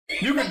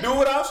You can do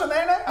without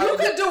Shanae? You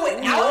can do it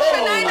without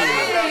Shanae?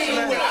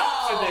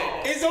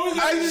 It's only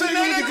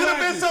Shanae could have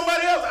been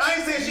somebody else. I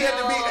ain't saying she had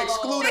to be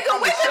excluded from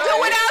the show. We can do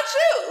without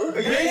you.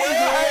 Hey,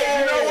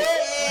 you know what?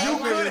 You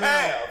could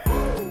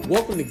have.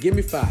 Welcome to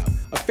Gimme Five,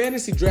 a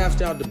fantasy draft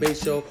style debate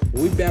show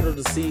where we battle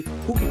to see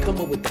who can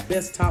come up with the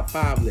best top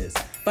 5 list.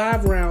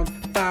 5 rounds,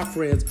 5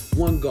 friends,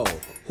 1 goal.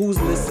 Whose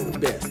list is the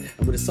best?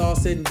 And when it's all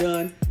said and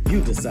done,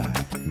 you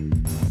decide.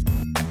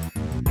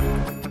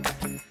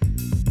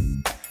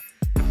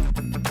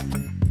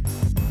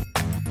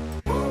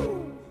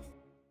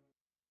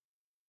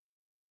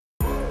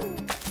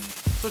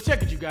 So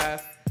check it, you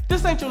guys.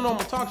 This ain't your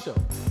normal talk show.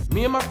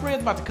 Me and my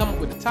friends about to come up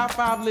with the top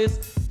 5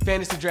 list,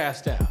 fantasy draft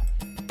style.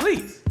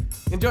 Please,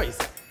 enjoy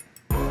yourself.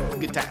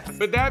 Good time.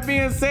 With that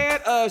being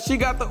said, she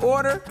got the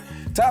order.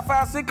 Top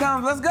 5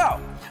 sitcoms, let's go.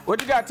 What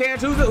you got,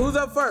 Terrence? Who's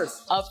up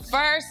first? Up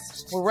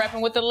first, we're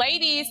repping with the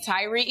ladies,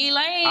 Tyree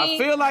Elaine. I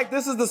feel like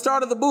this is the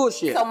start of the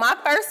bullshit. So my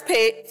first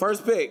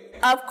pick,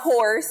 of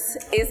course,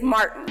 is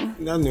Martin.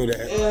 I knew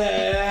that.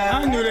 Yeah,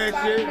 I knew that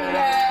shit.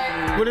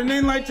 With a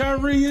name like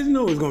Tyree, you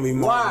knew it was gonna be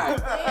Martin.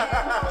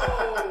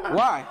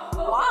 Why?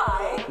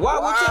 Why?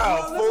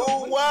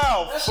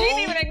 Wow, She didn't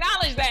even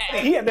acknowledge that.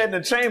 He had that in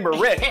the chamber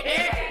ready.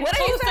 What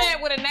did Who he say?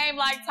 said with a name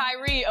like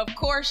Tyree, of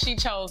course she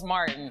chose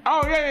Martin.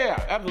 Oh,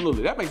 yeah,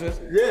 absolutely. That makes sense.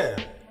 Yeah.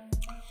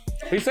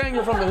 He's saying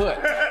you're from the hood.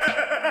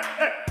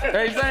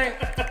 He's saying...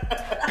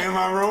 Am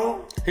I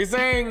wrong? He's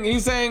saying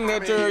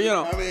that you're, you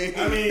know... I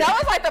mean, That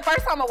was like the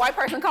first time a white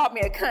person called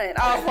me a cunt.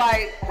 I was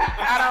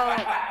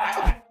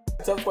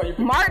like,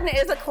 Martin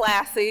is a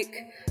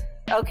classic,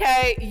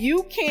 okay?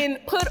 You can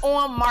put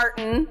on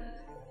Martin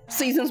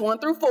seasons 1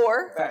 through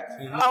 4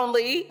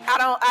 only. I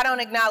don't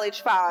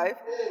acknowledge 5.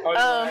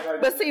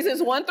 But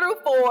seasons 1 through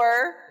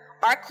 4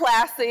 are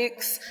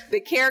classics.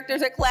 The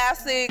characters are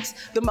classics.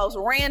 The most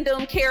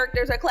random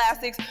characters are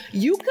classics.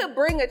 You could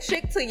bring a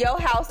chick to your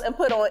house and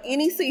put on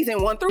any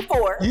season 1 through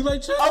 4 you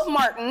like chicks? of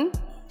Martin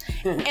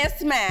and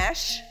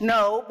smash.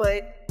 No,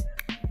 but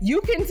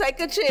you can take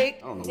a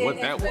chick. I don't know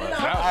what that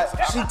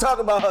was. She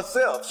talking about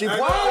herself. She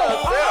wanted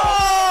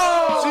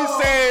herself. She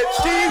said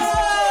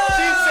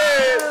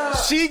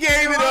she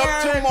gave it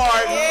up to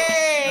Martin.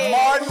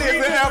 Martin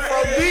is an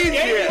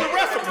Aphrodisiac.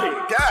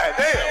 God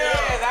damn.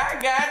 I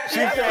got She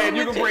said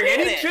you can bring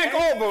any chick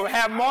over,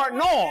 have Martin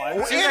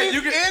on.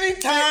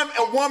 Anytime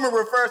a woman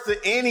refers to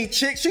any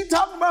chick, she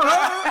talking about her.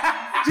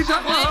 She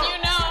talking about her. Letting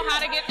you know how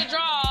to get the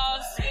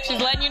draws. She's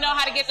letting you know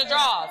how to get the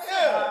draws.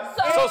 Yeah.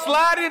 So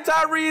slide in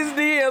Tyree's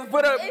DMs,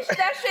 put up...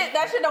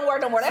 That shit don't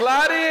work no more.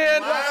 Slide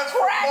in. Lines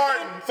from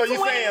Martin. So you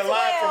saying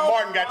lines from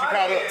Martin got you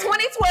caught up?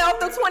 2012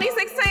 through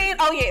 2016.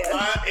 Oh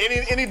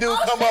yeah. Any dude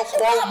come up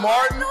quote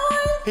Martin?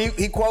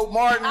 He quote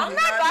Martin. I'm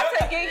not about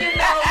to give you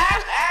no.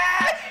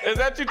 Is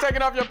that you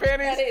taking off your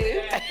panties? That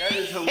is. That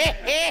is hilarious.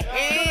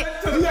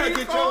 You gotta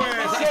get your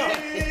ass up.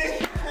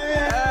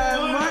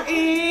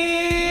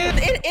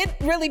 It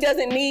really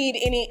doesn't need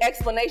any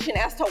explanation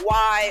as to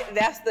why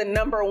that's the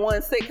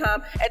 #1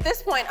 sitcom. At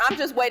this point, I'm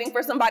just waiting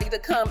for somebody to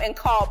come and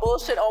call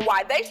bullshit on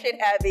why they should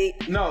have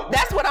it. No.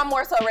 That's what I'm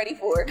more so ready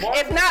for.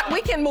 If not,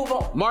 we can move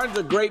on. Martin's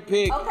a great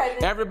pick. Okay,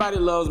 then. Everybody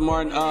loves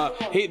Martin.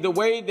 The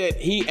way that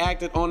he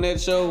acted on that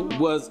show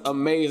was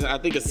amazing. I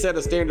think it set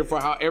a standard for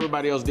how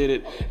everybody else did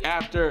it.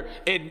 After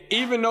it,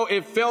 even though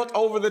it felt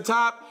over the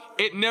top,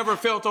 it never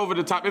felt over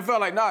the top. It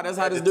felt like, nah, that's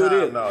how this dude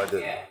is. No, it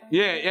didn't.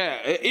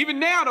 Yeah. Even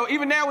now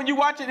when you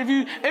watch it,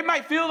 it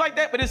might feel like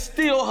that, but it's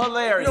still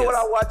hilarious. You know what,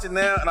 I watch it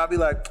now and I'll be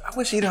like, I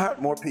wish he'd hired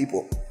more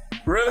people.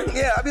 Really?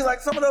 Yeah, I'd be like,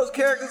 some of those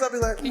characters, I'd be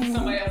like,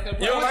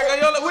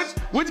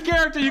 which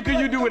character could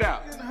you do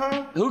without?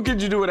 Who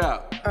could you do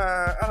without?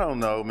 I don't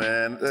know,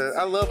 man.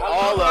 I love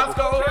all of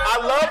them. I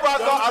love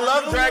Roscoe. I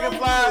love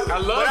Dragonfly. I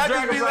love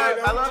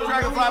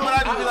Dragonfly, but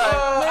I just be like,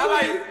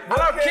 I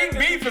love King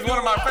Beef is one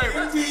of my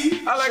favorites.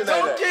 I like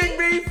King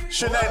Beef.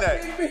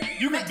 Shanae.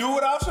 You can do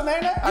without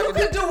Shanae? You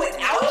can do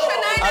without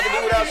Shanae? I can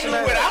do without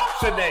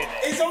Shanae.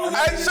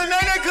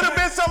 Shanae could have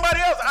been somebody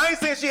else. I ain't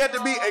saying she had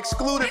to be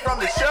excluded from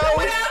the show.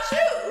 Without you.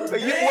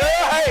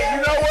 Well, hey,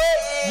 you know what?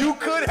 You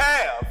could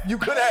have.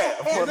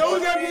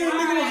 Those got me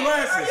looking with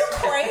glasses.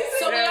 Crazy.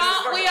 So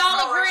we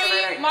all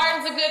agree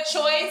Martin's a good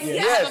choice.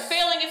 Yes. I have a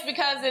feeling it's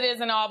because it is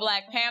an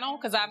all-black panel,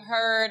 because I've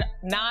heard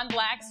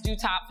non-blacks do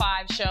top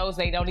 5 shows.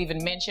 They don't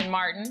even mention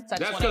Martin. So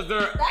That's because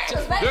put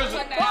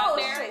that out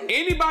there.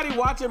 Anybody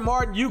watching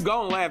Martin, you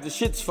gon' laugh. The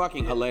shit's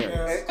fucking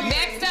hilarious.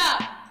 Next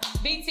up,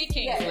 BT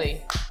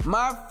Kingsley.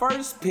 My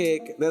first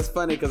pick, that's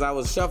funny because I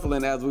was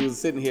shuffling as we was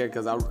sitting here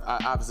because I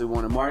obviously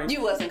wanted Martin.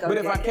 You wasn't going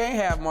But if I can't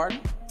have Martin,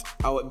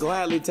 I would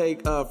gladly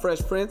take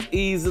Fresh Prince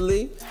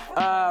easily.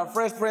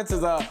 Fresh Prince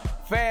is a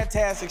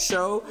fantastic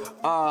show.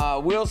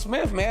 Will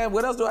Smith, man,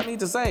 what else do I need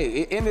to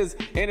say? In his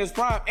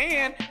prime,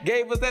 and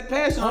gave us that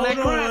passion on that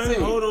crime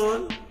scene. Hold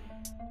on.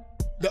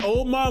 The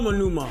old mom or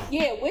new mom?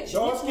 Yeah, which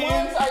ones are you?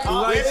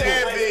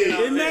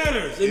 It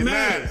matters. It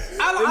matters.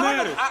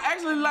 I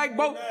actually like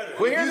both.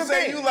 Well, here's the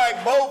thing. You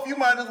like both, you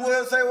might as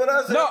well say what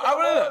I said. No,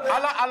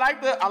 I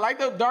like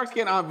the dark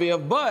skin Aunt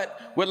Viv, but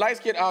with light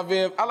skin Aunt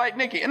Viv, I like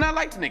Nikki, and I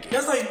liked Nikki.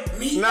 That's like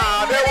me. Nah,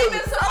 that wasn't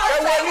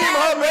even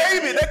her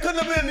baby. That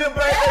couldn't have been them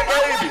baby.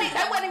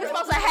 That wasn't even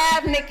supposed to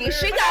have Nikki.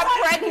 She got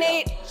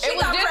pregnant. It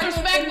was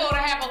disrespectful to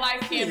have a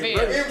light skin Viv.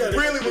 It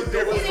really was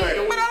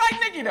disrespectful. But I like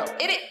Nikki though.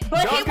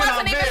 But he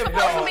wasn't even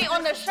supposed to be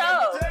on the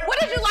show. What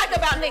did you like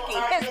about Nikki?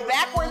 His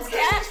backwards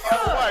cat?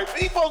 Right,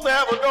 he's supposed to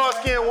have a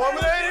dark-skinned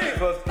woman, ain't he?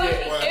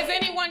 Is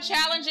anyone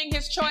challenging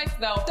his choice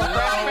though?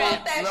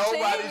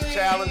 Nobody's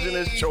challenging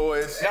his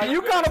choice. Now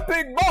you kind of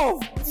picked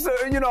both. So,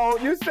 you know,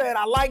 you said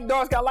I like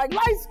dark skin, I like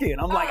light skin.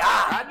 I'm like,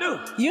 I do.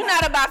 You're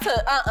not about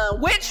to,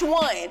 which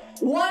one?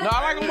 No,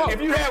 I like them both.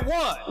 If you had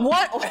one.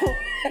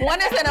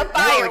 One is in a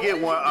fire. You only get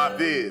one Aunt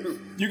Viv.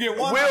 You get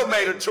one. Will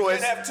made a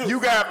choice.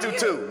 You have to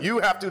too. You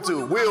have to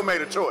too. Will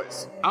made a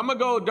choice. I'm gonna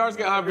go dark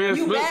skin Aunt Viv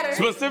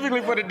specifically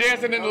for the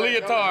dancing in the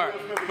leotard.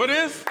 For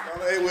this?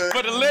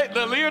 For the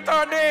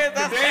leotard dance?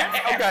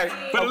 Okay.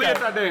 For the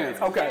leotard dance.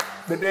 Okay.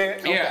 The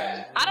dance?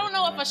 Yeah. I don't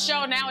know if a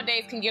show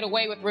nowadays can get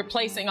away with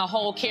replacing a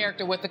whole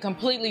character with a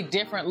completely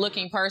different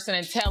looking person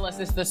and tell us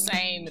it's the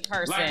same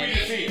person.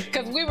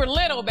 Because we were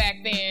little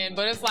back then,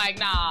 but it's like,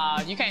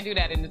 nah, you can't do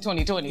that in the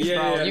 2020s,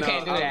 bro. You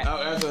can't do that.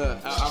 I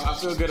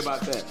feel good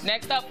about that.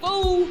 Next up,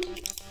 food.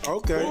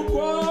 Okay.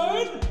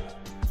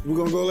 We're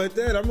gonna go like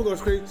that. I'm gonna go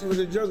straight to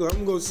the juggler. I'm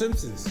gonna go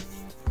Simpsons.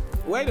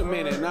 Wait a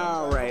minute.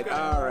 All right.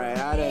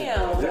 I didn't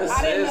know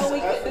we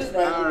could do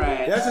that. All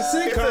right. That's a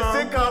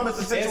sitcom. It's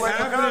a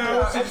situational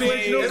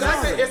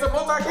comedy. It's a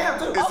multi-cam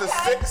too. It's a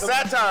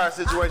satire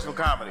situational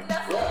comedy.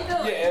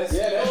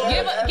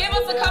 Give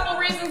us a couple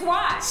reasons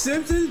why.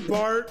 Simpsons,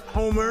 Bart,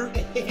 Homer.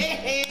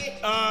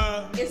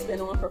 It's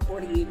been on for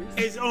 40 years.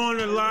 It's on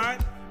a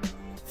lot.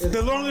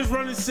 The longest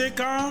running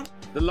sitcom.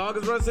 The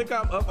longest running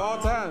sitcom of all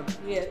time.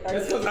 Yeah,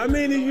 I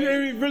mean,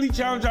 it really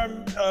challenged our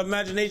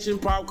imagination,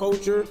 pop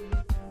culture.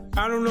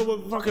 I don't know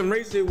what fucking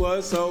race it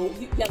was, so.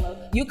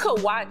 You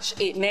could watch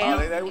it now.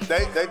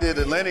 They did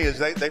the lineage.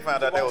 They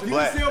found out they was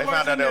black. They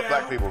found out they were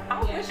black people.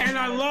 And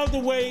I love the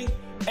way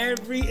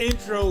every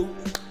intro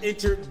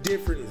entered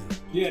differently.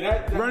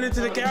 Yeah, running to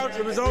the couch,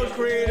 it was always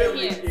creative.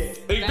 Yes.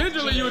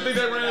 Eventually, you would think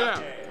they ran it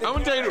out. I'm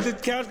gonna tell you The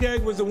couch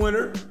gag was the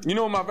winner. You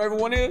know what my favorite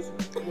one is?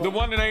 The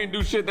one that ain't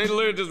do shit. They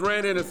literally just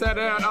ran in and sat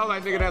down. I was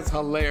like, nigga, that's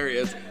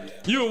hilarious.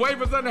 You were waiting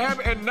for something to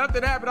happen and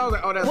nothing happened. I was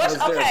like, oh, that's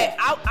hilarious. Okay,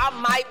 I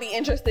might be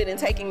interested in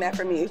taking that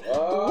from you.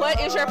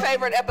 What is your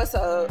favorite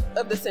episode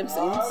of The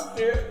Simpsons?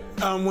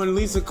 When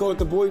Lisa caught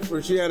the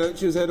boyfriend, she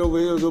was head over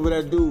heels over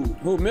that dude.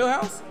 Who,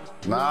 Millhouse?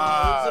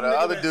 Nah, the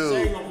other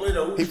dude.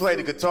 He played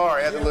the guitar,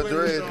 he had the little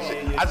dreads.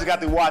 I just got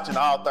through watching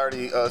all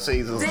 30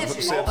 seasons.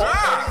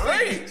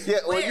 Yeah,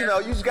 well, you know,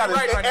 you just gotta,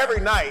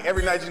 every night you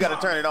just gotta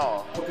turn it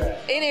on.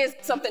 It is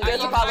something good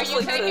to fall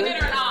asleep to. Are you taking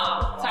it or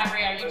not,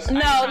 Tyree?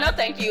 No,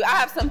 thank you. I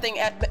have something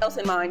else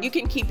in mind. You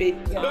can keep it.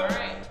 All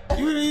right.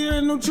 You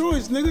had no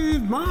choice, nigga.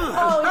 It's mine.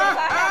 Oh, yes, I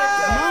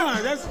had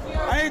a choice. Mine.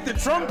 I hit the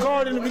trump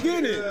card in the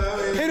beginning.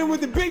 Hit him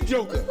with the big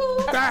joker.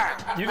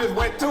 You just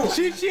went to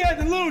it. She had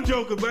the little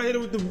joker, but I hit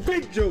her with the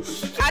big joker.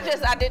 I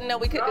didn't know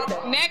we could do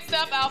that. Next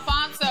up,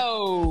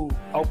 Alphonso.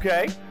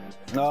 Okay.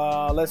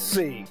 Let's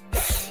see.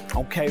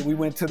 Okay, we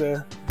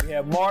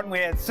had Martin, we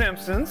had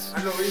Simpsons.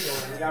 I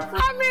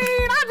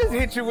just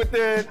hit you with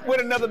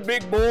another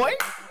big boy.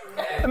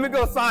 Let me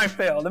go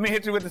Seinfeld. Let me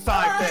hit you with the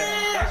Seinfeld.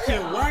 That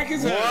shit whack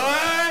as hell.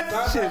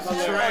 What? Shit's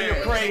trash.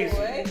 You're crazy.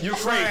 You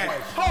crazy.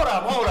 Hold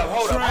up.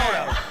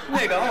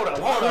 Nigga, hold up.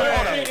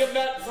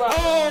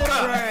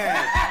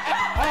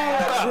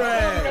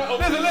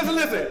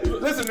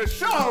 Listen, the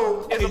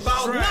show is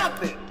about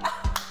nothing.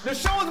 The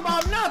show is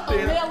about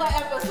nothing. A real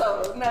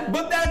episode.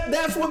 But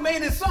that's what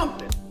made it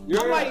something.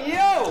 I'm like,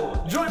 yo,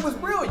 joint was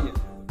brilliant.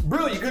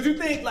 Because you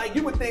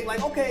would think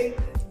like, okay,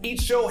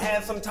 each show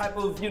has some type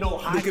of,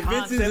 high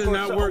concept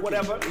or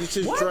whatever. It's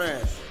just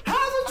trash.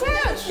 How's it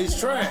trash? It's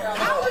trash.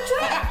 How's it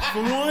trash?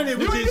 For one, it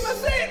was Give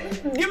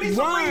me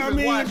some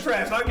reasons why it's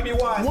trash. I'll give you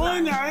why.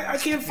 One, I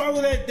can't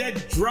follow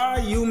that dry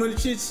humor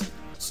shit.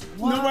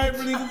 Nobody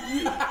really,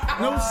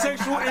 no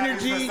sexual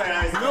energy,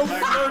 no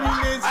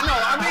flirtiness.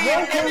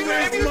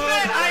 If you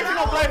said, I ain't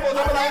no black folks,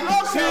 I'm like,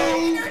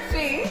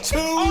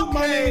 Two,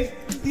 my name,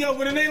 yo,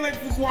 with a name like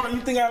Fuquan,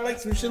 you think I like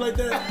some shit like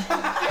that?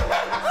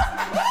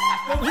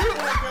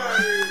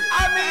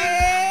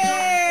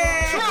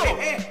 True.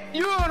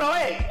 You don't know,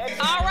 hey.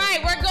 All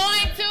right, we're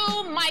going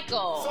to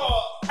Michael.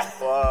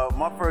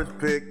 My first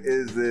pick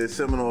is the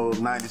seminal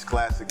 90s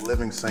classic,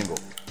 Living Single.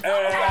 And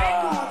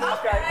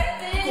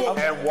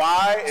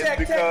why is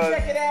because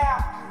check it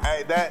out.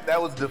 Hey,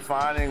 that was a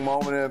defining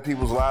moment in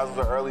people's lives in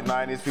the early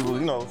 90s. People,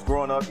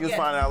 growing up, you was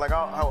finding out like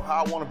how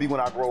I want to be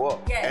when I grow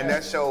up. Yeah. And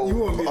that showed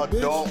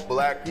adult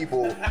black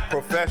people,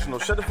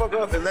 professionals. Shut the fuck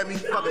up and let me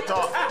fucking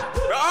talk.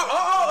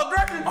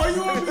 Aggressive. Are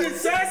you over to get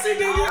sassy,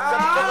 nigga?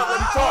 Let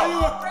me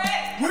talk.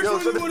 Which Yo,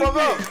 one shut the you fuck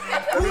wanna up. be?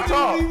 Let me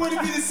talk. You want to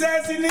be the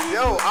sassy nigga?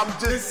 Yo, I'm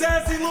just. The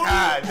sassy little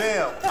God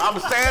damn. I'm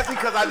sassy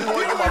because I just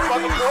want to get my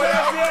fucking point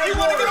out. You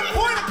want to get a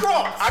point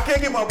across. I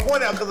can't get my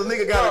point out because the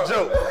nigga got a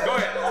joke. Go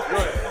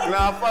ahead.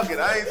 Nah, fuck it.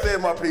 I ain't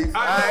saying my piece.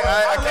 I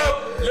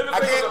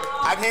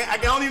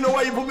don't even know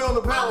why you put me on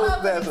the panel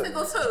with that.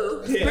 Because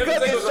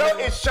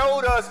it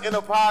showed us in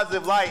a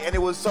positive light, and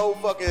it was so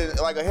fucking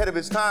like ahead of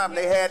its time.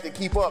 They had to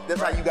keep up.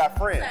 That's how you got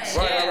friends.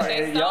 Yeah,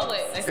 they stole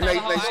it. They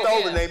stole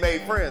it and they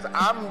made friends.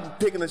 I'm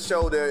picking a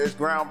show that is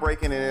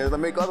groundbreaking and it'll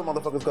make other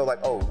motherfuckers go like,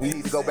 oh, we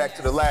need to go back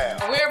to the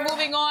lab. We're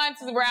moving on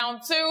to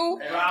round 2,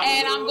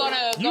 and I'm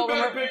gonna You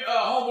better pick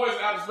Homeboys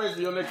in Outer Space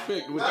for your next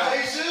pick.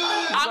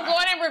 I'm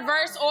going in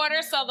reverse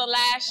order, so the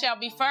last shall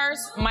be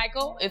first.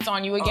 Michael, it's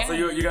on you again. So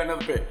you got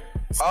another pick.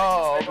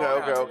 Oh,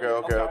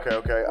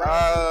 okay.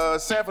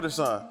 Sanford and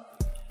Son.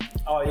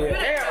 Oh yeah.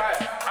 Damn,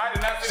 I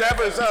did not see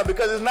Sanford and Son,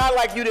 because it's not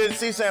like you didn't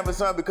see Sanford and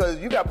Son because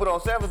you got put on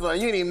Sanford and Son.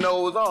 You didn't even know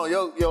it was on.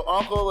 Your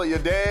uncle or your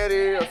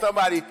daddy or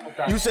somebody,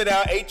 you sit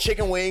down, ate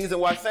chicken wings and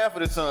watched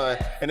Sanford and Son,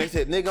 and they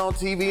said nigga on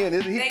TV,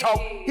 and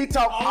he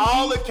talked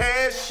all the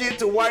cash shit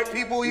to white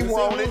people he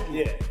wanted,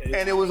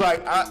 and it was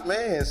like,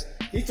 man.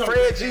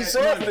 Fred G.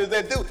 Sanford is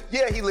that dude.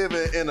 Yeah, he live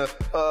in a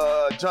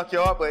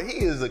junkyard, but he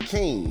is a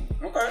king.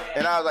 Okay.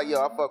 And I was like,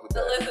 yo, I fuck with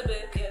that.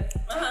 Elizabeth, yeah.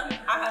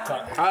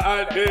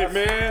 I did,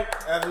 man.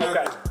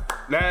 Okay.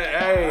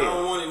 Hey, I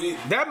don't want it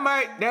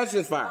either. That's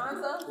just fine.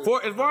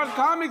 As far as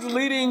comics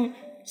leading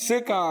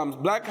sitcoms,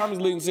 black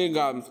comics leading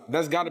sitcoms,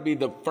 that's got to be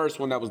the first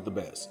one that was the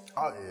best.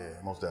 Oh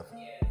yeah, most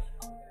definitely.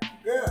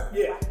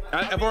 Yeah.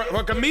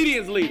 For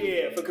comedians lead.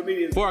 Yeah, for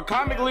comedians. For a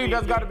comic lead,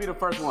 that's got to be the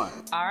first one.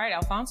 All right,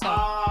 Alphonso.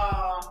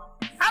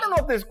 I don't know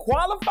if this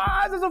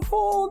qualifies as a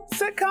full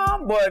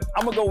sitcom, but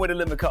I'm gonna go with A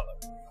Living Color.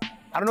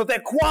 I don't know if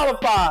that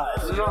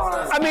qualifies.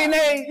 I mean,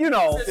 they, you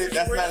know. That's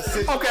not a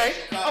sitcom. Okay.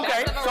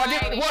 So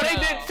they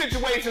did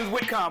situations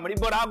with comedy,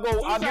 but I'll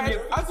give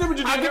you. I see what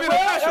you did. I'll give it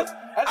official.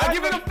 I'll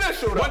give it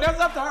official. Well, that's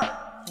up to her.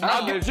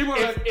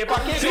 If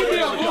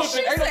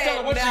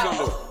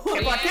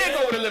I can't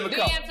go with A Living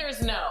Color. The answer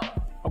is no.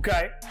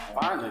 Okay.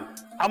 Finally.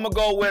 I'm gonna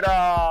go with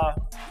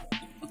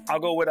I'll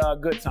go with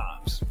Good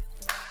Times.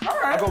 All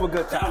right. I'll go with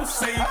Good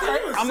Times.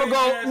 I'm gonna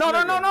go. No.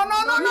 How's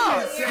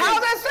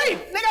that safe?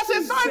 Nigga, I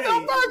said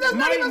Seinfeld first. That's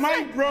not even safe.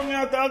 Mike brought me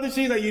out the other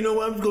shit. Like, you know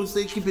what? I'm just gonna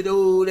say keep it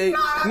old. Niggas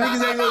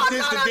ain't gonna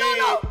diss the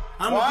dead.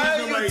 Why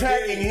are you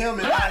attacking him?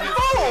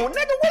 Oh,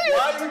 nigga, what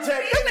Why are you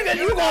attacking this nigga,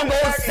 you gonna go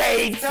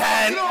Satan? I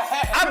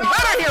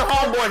better hear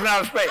Homeboys in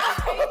Outer Space.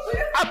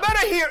 I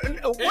better hear.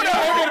 What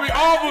better be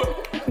over.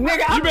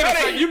 Nigga,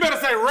 you better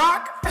say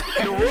rock.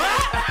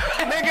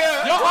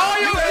 Nigga, all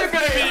you shit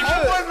gonna be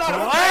Homeboys in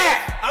Outer Space.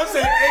 I'm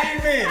saying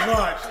amen,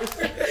 March.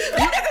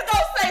 That nigga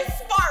don't say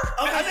spark.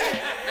 I'm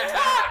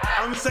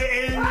gonna say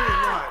amen,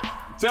 March.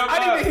 I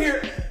didn't even hear.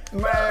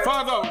 Man.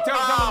 Fonzo, tell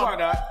us why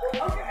that.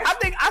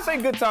 I say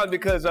Good Times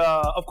because,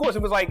 of course,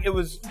 it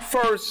was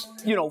first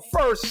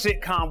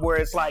sitcom where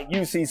it's like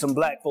you see some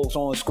black folks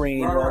on the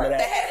screen and all of that.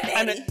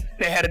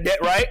 They had a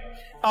debt, right?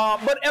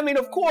 But I mean,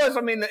 of course,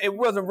 it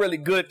wasn't really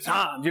Good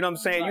Times. You know what I'm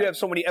saying? You have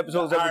so many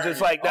episodes that were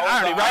just like the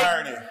irony,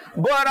 right?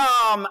 But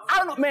I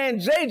don't know, man.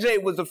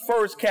 JJ was the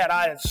first cat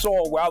I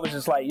saw where I was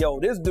just like,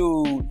 yo, this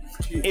dude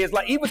is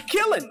like, he was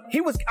killing.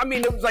 It was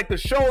like the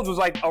shows was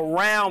like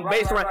around,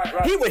 based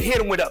around. He would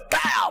hit him with a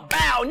bow,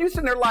 and you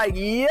sitting there like,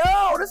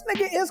 yo, this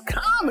nigga is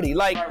comedy.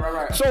 Like,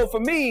 so for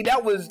me,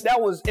 that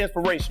was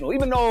inspirational.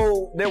 Even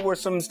though there were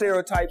some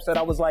stereotypes that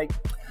I was like,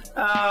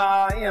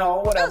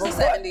 whatever. It was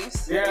the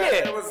 70s. Yeah.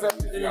 It was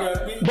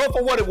 70s. But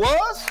for what it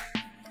was,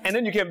 and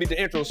then you can't beat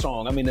the intro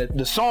song. I mean,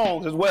 the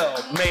songs as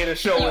well made a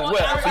show as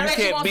well. So you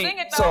can't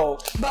beat. So.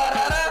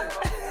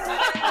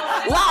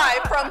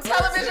 Live from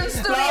television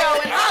studio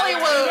in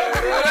Hollywood.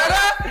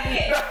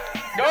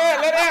 Go ahead,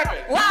 let it happen.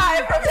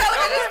 Live from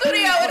television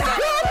studio in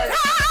Hollywood.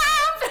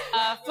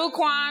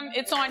 Fuquan,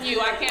 it's on you.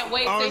 I can't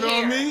wait to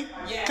hear. Oh, me?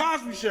 Yeah.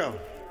 Cosby Show.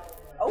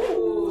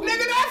 Oh,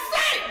 nigga, that's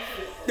safe.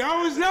 That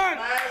was not,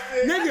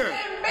 nigga.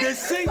 They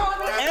sing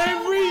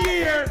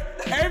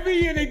every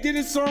year they did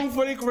a song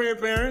for their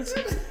grandparents.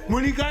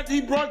 When he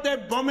brought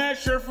that bum ass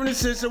shirt from his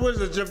sister, was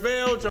it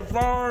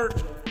Jafar?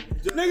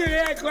 Nigga, they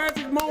had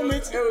classic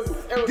moments.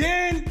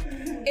 Then,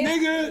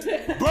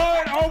 nigga,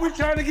 Bud always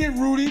trying to get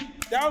Rudy.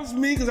 That was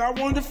me, because I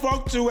wanted to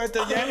fuck too at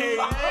the young age.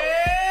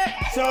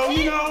 So,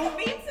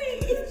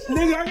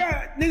 nigga, I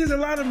got niggas a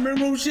lot of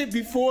memorable shit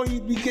before he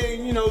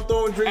became,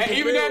 throwing drinks. And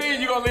even that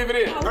in, you gonna leave it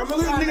in.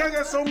 Nigga, I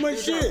got so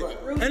much shit.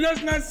 And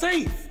that's not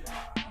safe.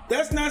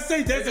 That's not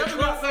safe. That's a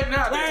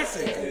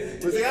classic.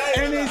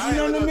 And it's, you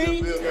know what I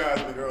mean?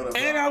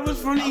 And I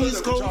was from the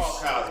East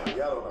Coast.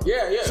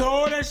 Yeah. So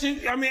all that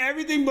shit,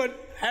 everything but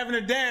having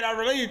a dad I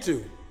related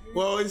to.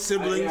 Well, and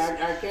siblings,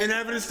 and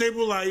having a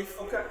stable life.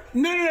 Okay.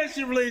 None of that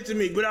shit related to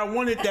me, but I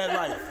wanted that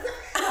life.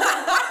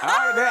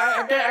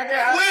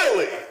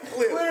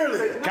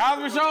 Clearly.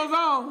 Cosby Show's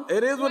on.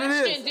 It is what it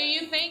is. Do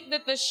you think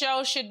that the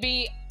show should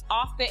be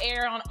off the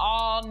air on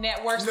all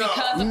networks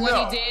because of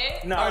what he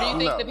did? No. Or do you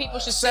think the people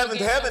should still Seventh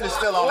Heaven is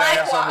still on the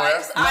air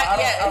somewhere.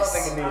 I don't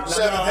think it needs.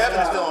 Seventh Heaven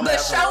is still on the air.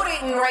 The show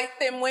didn't rate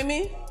them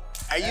women.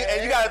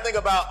 And you got to think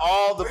about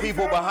all the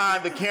people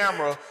behind the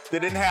camera that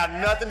didn't have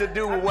nothing to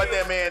do with what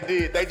that man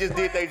did. They just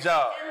did their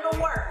job.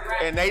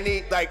 And they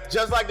need, like,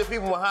 just like the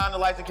people behind the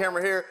lights and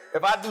camera here,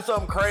 if I do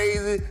something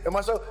crazy in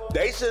my show,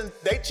 they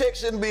check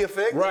shouldn't be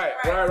affected. Right.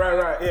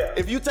 Yeah.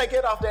 If you take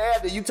it off the air,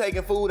 then you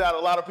taking food out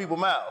of a lot of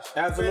people's mouths.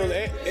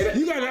 Absolutely.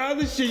 You got the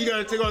other shit you got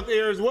to take off the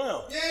air as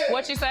well. Yeah.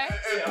 What you say?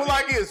 Put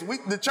like this,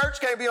 the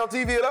church can't be on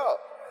TV at all.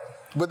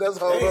 But that's a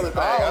whole other thing.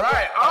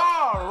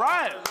 All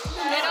right.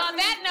 And on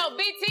that note,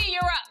 BT,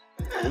 you're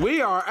up.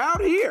 We are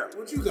out here.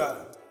 What you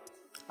got?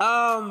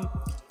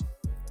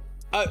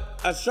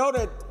 A show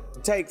that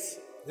takes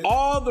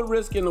all the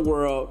risk in the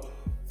world,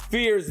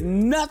 fears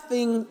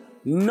nothing,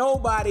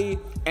 nobody,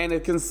 and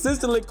is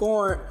consistently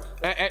going.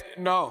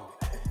 No.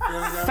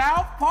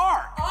 South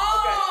Park.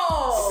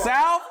 Oh!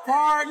 South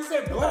Park. You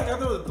said black. I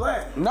thought it was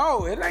black.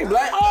 No, it ain't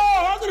black. Oh,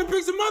 I could have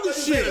picked some other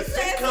shit.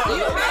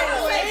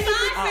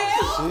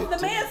 The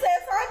man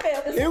said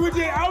Seinfeld. It was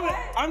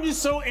I'm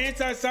just so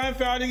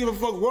anti-Seinfeld. I didn't give a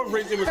fuck what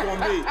race it was going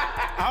to be.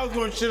 I was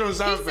going to shit on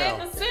Seinfeld. He said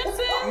the Simpsons.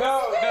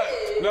 No.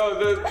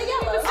 The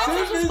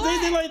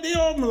Simpsons, they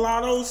all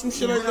mulattoes, some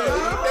shit like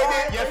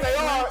that. Yes, they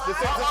are. The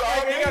Simpsons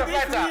are. They got a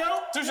flat top.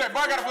 Touche, boy,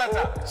 got a flat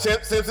top.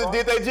 Simpsons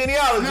did their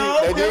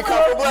genealogy. They did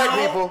come from black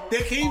people.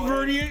 They're Cape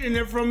Verdean and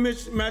they're from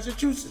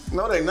Massachusetts.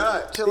 No, they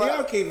not. Chill They out.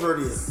 are Cape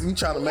Verdean. You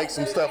trying to make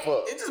some stuff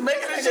up. It's just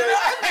making this shit up.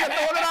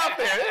 Throwing it out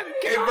there.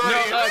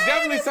 No,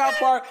 definitely South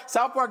Park.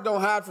 South Park don't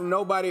hide from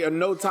nobody or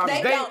no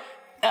topics. They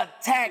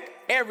attack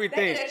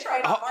everything.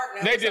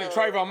 They did a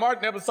Trayvon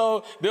Martin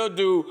episode. They'll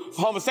do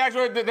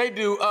homosexual. They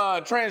do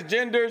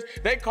transgenders.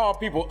 They call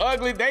people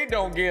ugly. They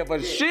don't give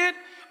a shit.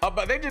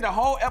 But they did a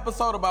whole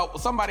episode about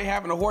somebody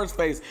having a horse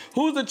face.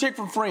 Who's the chick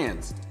from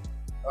Friends?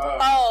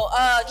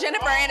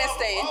 Jennifer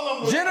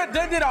Aniston.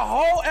 They did a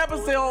whole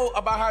episode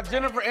about how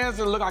Jennifer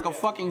Aniston looked like a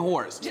fucking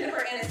horse.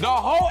 Jennifer Aniston. The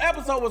whole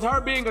episode was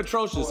her being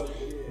atrocious.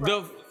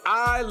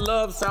 I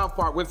love South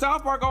Park. When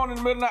South Park on in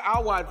the middle of the night,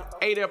 I'll watch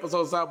 8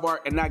 episodes of South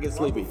Park and not get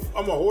sleepy.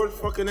 I'm a horse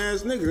fucking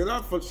ass nigga.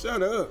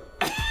 Shut up.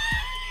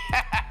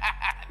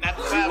 Not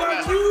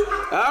you.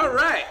 All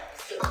right.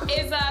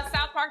 Is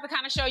South Park the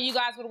kind of show you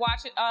guys would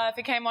watch it if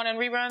it came on in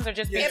reruns or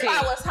just BT? If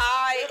I was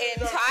high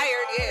and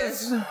tired,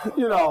 yes.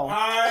 You know,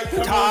 tired.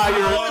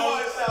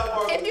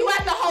 If you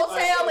at the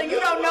hotel and you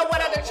don't know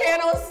what other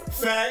channels.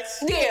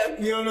 Facts. Yeah.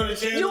 You don't know the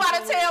channel. You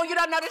out of town, you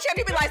don't know the channel.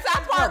 You be like,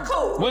 South Park,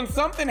 cool. When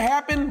something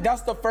happened,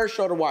 that's the first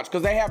show to watch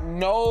because they have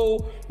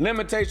no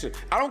limitation.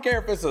 I don't care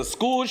if it's a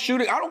school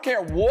shooting. I don't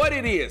care what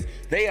it is.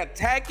 They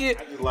attack it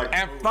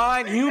and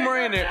find humor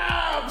in it.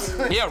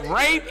 Yeah,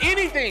 rape,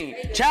 anything.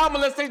 Child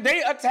molestation,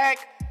 they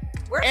attack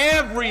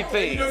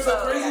everything. You know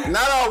what's crazy?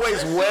 Not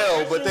always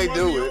well, but they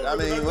do it. I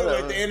mean,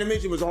 whatever. Like, the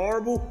animation was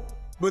horrible,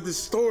 but the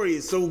story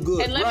is so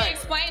good. And let me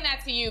explain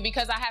that to you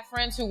because I have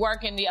friends who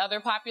work in the other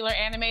popular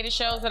animated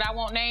shows that I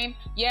won't name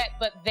yet,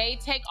 but they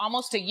take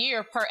almost a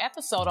year per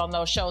episode on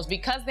those shows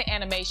because the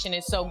animation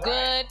is so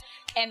good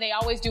and they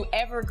always do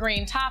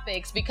evergreen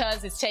topics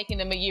because it's taking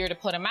them a year to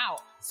put them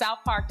out. South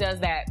Park does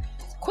that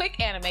quick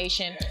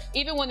animation.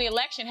 Even when the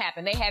election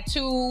happened, they had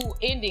 2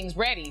 endings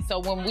ready. So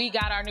when we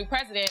got our new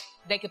president,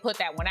 they could put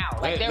that one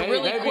out. Like they're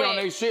really quick on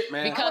their shit,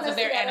 man. because of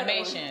their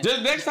animation.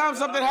 Just next time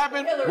something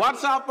happens, watch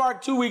South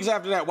Park 2 weeks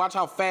after that. Watch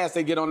how fast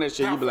they get on that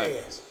shit. You be like,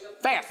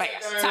 fast.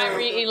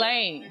 Tyree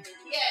Elaine.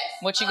 Yes.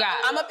 What you got?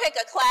 I'm gonna pick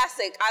a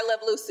classic. I Love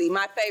Lucy,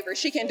 my favorite.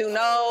 She can do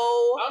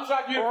no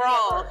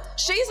wrong.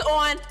 She's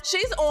on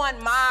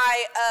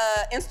my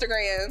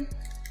Instagram.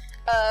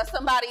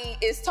 Somebody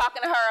is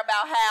talking to her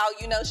about how,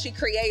 you know, she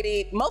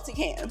created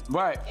multicam.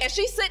 Right. And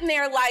she's sitting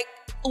there like,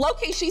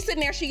 low-key, she's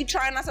sitting there, she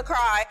trying not to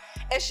cry,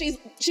 and she's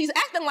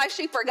acting like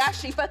she forgot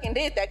she fucking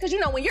did that. Because, you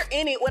know, when you're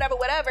in it,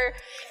 whatever,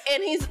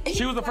 and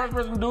she was the first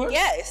person to do it?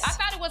 Yes. I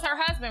thought it was her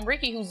husband,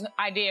 Ricky, whose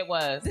idea it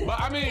was.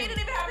 But I mean,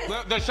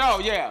 the show,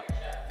 yeah.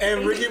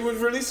 And Ricky was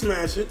really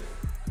smashing.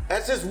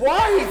 That's his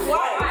wife.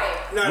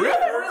 No,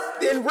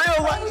 really? In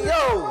real life,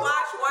 yo.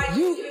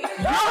 You're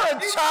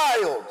a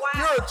child.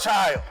 You're a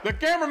child. The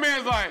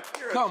cameraman's like,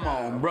 come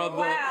on, brother.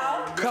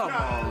 Wow. Come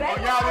on. Y'all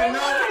didn't know?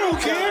 I don't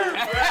care.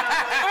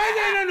 I ain't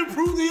got nothing to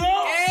prove to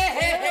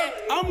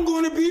y'all. I'm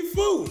going to be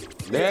food.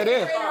 There it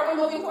is. Are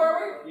we moving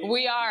forward?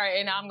 We are,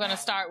 and I'm going to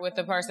start with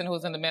the person who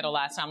was in the middle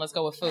last time. Let's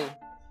go with food.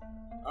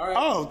 All right.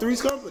 Oh,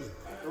 Three's Company.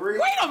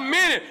 Wait a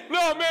minute.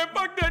 No, man,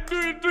 fuck that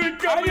Three's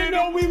Company. I didn't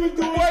know we was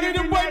doing Why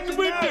didn't you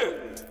with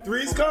this?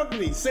 Three's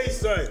Company. Say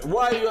something.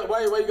 Why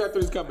you got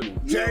Three's Company?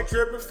 Jack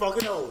tripping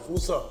fucking hoes.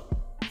 What's up?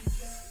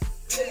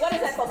 What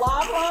is that, the law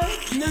one?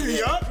 Nigga,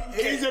 yup.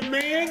 He's a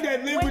man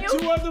that lived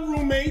with 2 other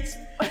roommates.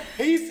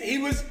 He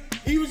was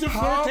a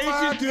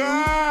flirtatious dude.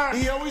 God.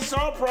 He always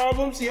saw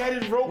problems. He had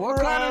his rope.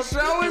 What kind of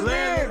show is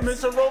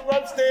this? Mr. Rope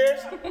upstairs.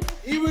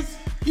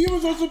 He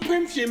was on some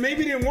pimp shit.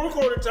 Maybe it didn't work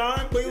all the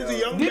time, but he was a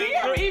young man. Did he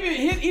ever even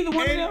hit either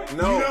one of them?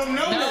 No. You don't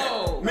know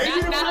that.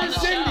 Maybe the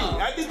first Cindy.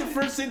 I think the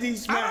first Cindy he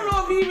smashed. I don't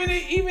know if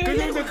he even because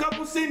there was a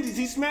couple Cindy's.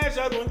 He smashed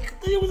the other one.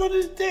 He was on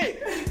his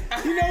dick.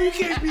 You know, you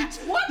can't be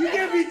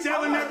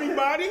telling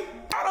everybody.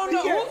 I don't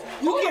know.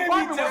 You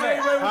can't be telling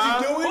everybody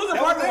what you're doing. Who's the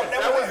partner?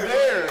 That was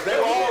theirs. They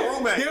were all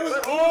roommates. They was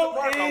all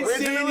in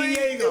San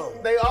Diego.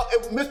 They all.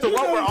 Mr.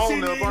 Roper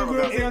owned the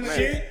apartment.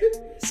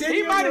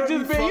 He might have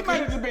just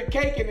been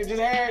caking and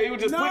just had. He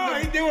was just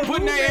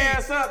putting their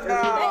ass up.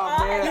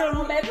 Yeah.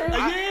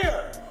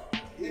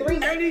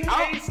 And he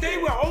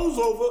stayed with hoes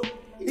over.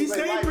 He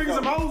stayed bringing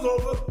some hoes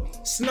over,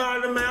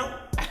 snotting them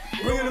out,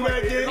 bringing them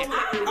back in.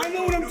 I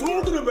know what I'm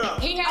talking about.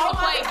 He had to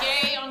play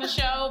gay on the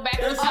show back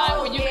in the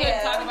time when you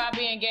couldn't talk about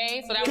being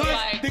gay, so that was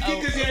like.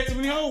 Because he had too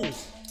many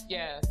hoes.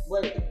 Yes.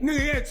 Wait. Nigga,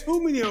 he had too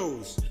many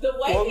hoes.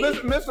 Well,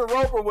 Mr.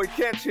 Roper would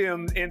catch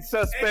him in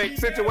suspect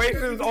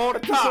situations all the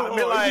time.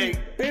 Be like,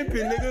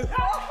 pimping, nigga.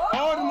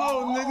 All them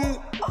hoes,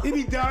 nigga. He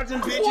be dodging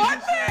bitches. What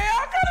the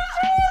hell kind of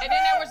shit? And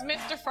then there was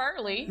Mr.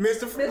 Furley.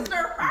 Mr. Furley.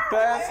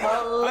 That's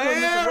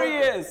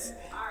hilarious.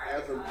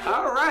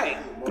 All right.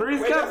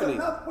 Three's Company.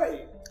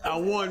 I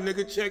won,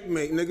 nigga.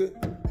 Checkmate, nigga.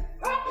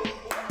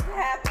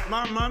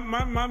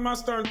 My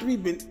starting three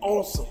been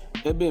awesome.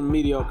 It's been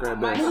mediocre at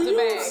best.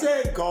 You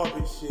said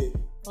garbage shit.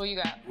 Who you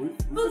got?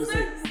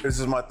 This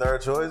is my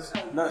third choice?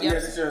 No,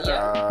 yes, it's your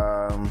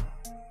third.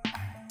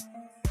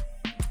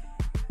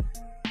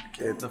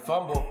 The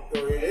fumble.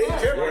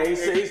 Yeah,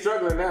 he's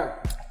struggling now.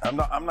 I'm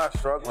not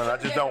struggling. I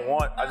just don't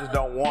want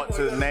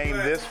to name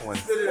this one.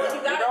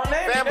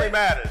 Family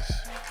Matters.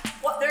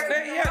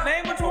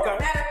 Name which one.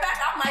 Matter of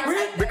fact, I might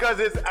take that. Because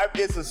it's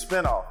a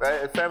spinoff.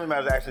 Family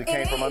Matters actually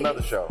came from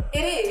another show. It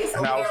is.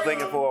 And I was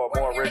thinking for a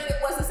more rich.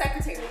 Was the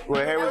secretary?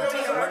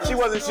 She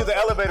wasn't. She's an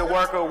elevator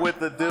worker with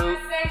the dude.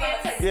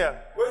 Yeah.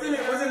 Wasn't it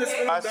a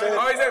spinoff? I said.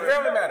 Oh, he said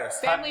Family Matters.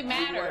 Family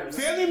Matters.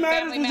 Family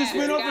Matters was a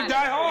spinoff of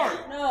Die Hard.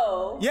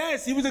 No.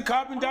 Yes, he was a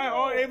cop in Die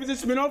Hard. It was a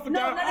spinoff of Die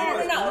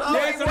Hard. No.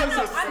 Yes, it was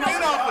a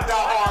spinoff of Die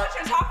Hard.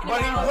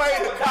 But he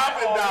played the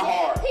cop in Die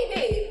Hard. He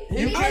did.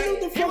 I know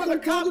what the fuck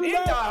I'm talking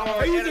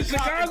about. He was a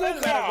Chicago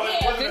cop.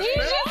 Did he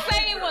just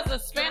say it was a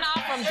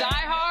spinoff from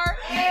Die Hard?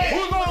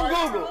 Who's on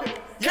Google?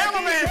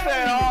 Cameraman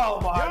said, "Oh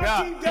my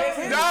God,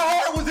 Die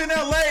Hard was in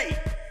L.A.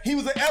 He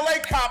was an L.A.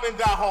 cop in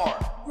Die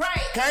Hard."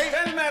 Right. Okay.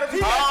 All right.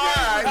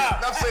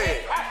 That's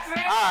it.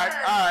 All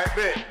right,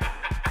 bet.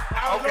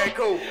 Okay,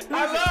 cool.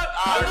 I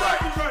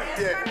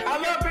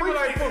love people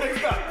like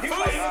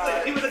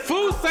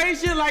Food say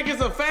shit like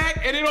it's a fact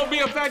and it don't be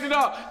a fact at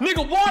all.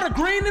 Nigga, water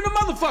green in the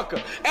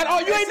motherfucker. At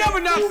all, you ain't never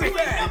not seen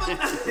that.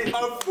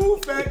 A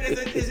food fact is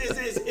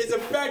a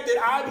fact that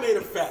I made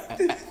a fact.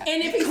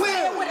 And if he's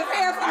playing with a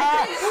pair of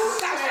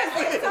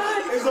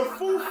it's a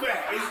food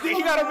fact.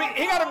 he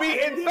gotta be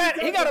in fact.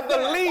 He gotta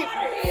believe.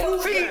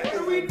 See,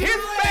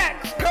 his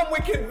facts come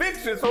with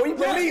conviction, so he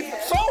believes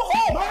so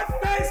hard. My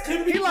facts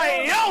can be. He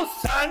like, yo,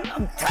 son,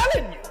 I'm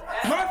telling you.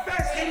 My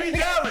facts can be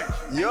challenged.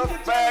 Your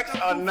facts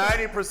are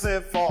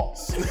 90%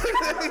 false.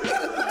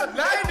 90%.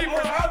 90%.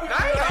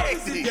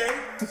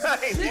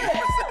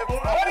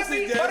 What if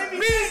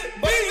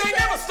bees ain't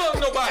never stung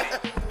nobody?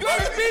 You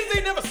heard bees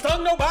ain't never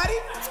stung nobody?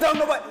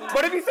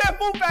 But if he said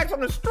food facts on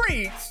the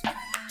streets,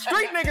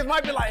 street niggas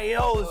might be like,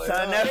 yo,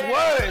 son, that's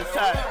words,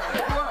 son.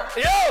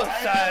 Yo,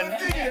 son.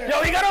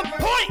 Yo, he got a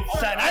point,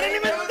 son. I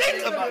didn't even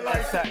think about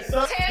that, son.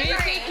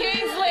 BT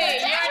Kingsley,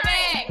 you're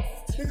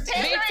next.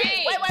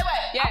 BT. Wait.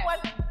 Yes.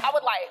 I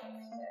would like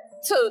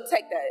to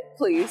take that,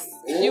 please.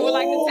 You would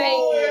like to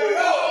take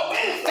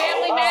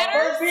Family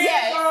Matters?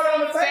 Yes.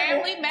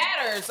 Family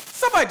Matters.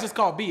 Somebody just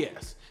called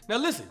BS. Now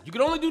listen, you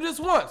can only do this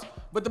once,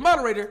 but the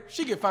moderator,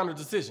 she get final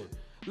decision.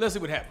 Let's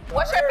see what happens.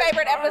 What's your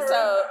favorite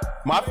episode?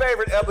 My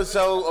favorite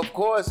episode, of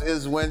course,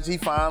 is when he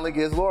finally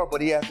gets Laura, but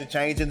he has to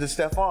change into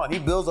Stefan. He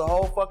builds a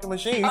whole fucking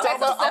machine. Okay,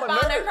 so Stefan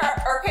and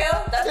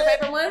Urkel, that's your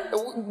favorite one?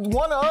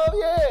 One of,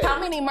 yeah. How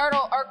many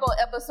Myrtle Urkel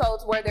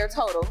episodes were there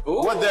total?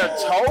 What, their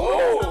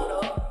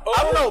total?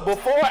 I don't know,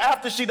 before or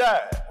after she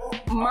died?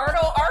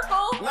 Myrtle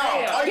Urkel?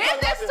 No. Get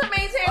this to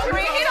me,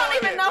 Tyree. He don't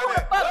even know who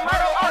the fuck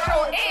Myrtle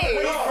Urkel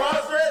is.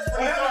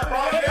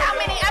 How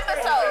many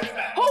episodes?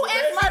 Who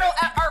is Myrtle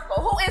Urkel?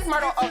 Who is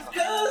Myrtle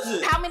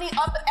Urkel? How many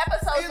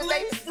episodes did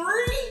they? 3.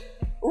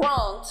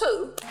 Wrong,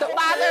 2. The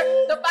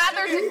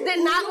father just did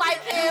not like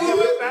him.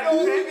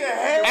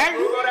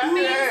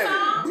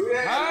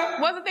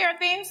 Wasn't there a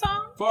theme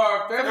song?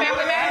 For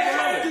Family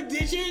Matters?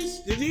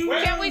 Conditions?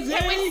 Can we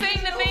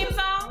sing the theme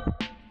song?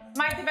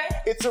 Mike D'bey?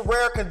 It's a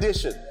rare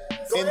condition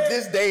in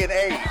this day and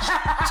age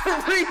to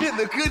read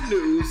the good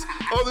news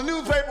on the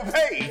newspaper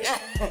page.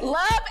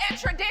 Love and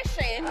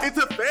tradition. It's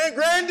a fair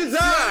grand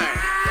design.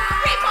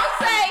 People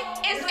say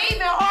it's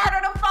even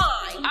harder to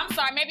find. I'm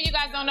sorry, maybe you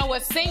guys don't know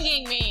what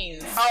singing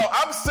means. Oh,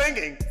 I'm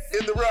singing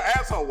in the real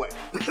asshole way.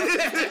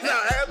 It's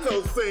how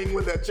assholes sing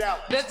with that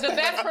challenge. The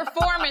best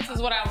performance is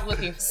what I was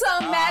looking for.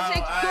 Some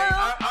magic grew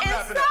I'm not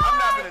inside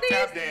gonna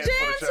tap dance this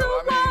for the show.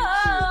 gentle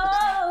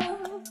love.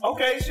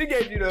 Okay, she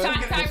gave you the.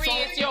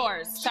 Tyree, it's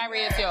yours.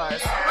 Tyree, it's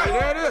yours.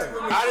 There it is.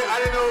 I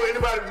didn't know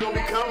anybody was gonna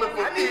be coming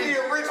for me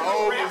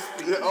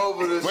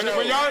over the when show.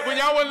 when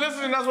y'all wasn't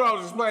listening, that's what I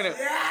was explaining.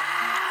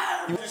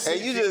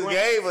 Hey, you just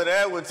gave her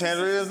that with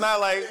Tandra. It's not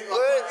like,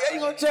 what? Yeah,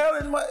 you gonna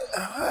challenge my?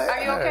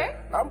 Are you okay?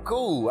 I'm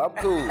cool. I'm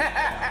cool.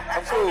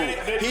 I'm cool.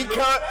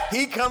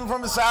 He come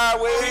from the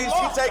sideways. He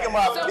taking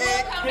my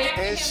pick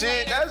and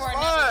shit. That's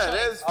fine.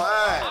 That's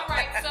fine. All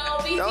right, so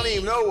Don't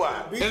even know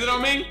why. Is it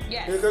on me?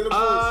 Yes.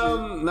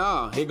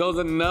 No. Here goes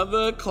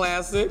another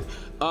classic.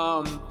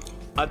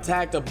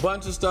 Attacked a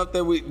bunch of stuff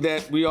that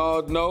we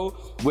all know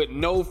with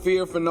no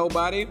fear for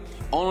nobody.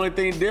 Only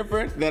thing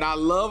different that I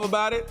love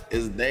about it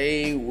is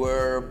they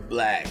were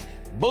black.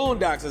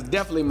 Boondocks is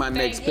definitely my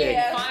next pick.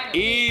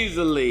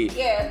 Easily.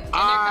 Yeah.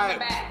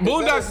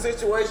 Boondocks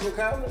Situational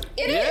comedy.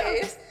 It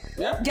is.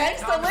 Yeah.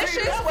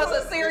 Gangstalicious was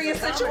a serious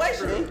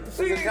situation.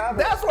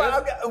 That's what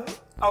I got.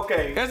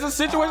 Okay. It's a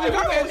situation.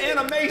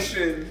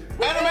 Animation.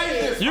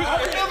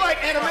 It feels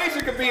like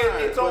animation could be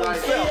its own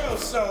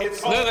self.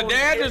 There's a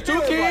dad, there's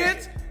two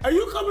kids. Are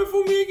you coming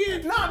for me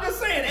again? No, I'm just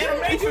saying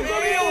animation. You coming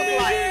for me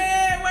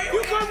again?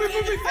 You coming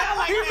for me?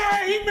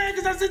 He mad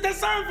because I said that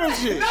Seinfeld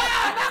shit.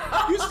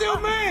 You still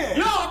mad?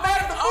 No, I'm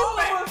mad at the boot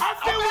back. I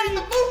feel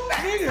you,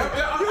 nigga.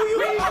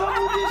 You ain't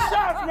coming with these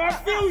shots, man. I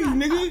feel you,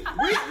 nigga. I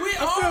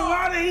feel a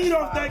lot of heat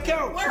off that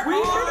couch. I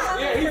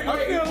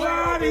feel a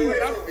lot of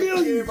heat. I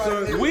feel you,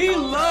 son. We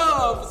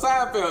love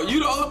Seinfeld.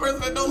 You the only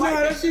person that don't like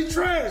that shit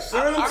trash,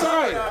 son. I'm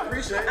sorry.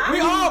 We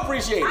all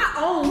appreciate it. I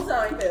own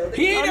Seinfeld.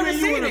 He ain't never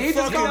seen it. He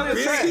just called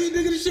it trash. Nigga,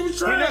 this shit was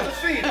trash. He never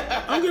seen it. I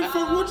don't give a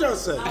fuck what y'all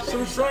say. This shit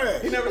was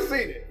trash. He never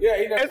seen it. Yeah,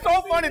 he never. It's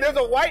so funny. There's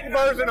a white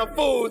version of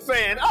food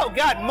saying, "Oh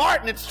God,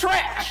 Martin, it's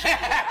trash."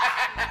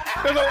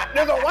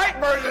 there's a white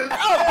version.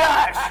 Oh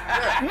gosh,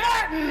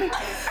 Martin,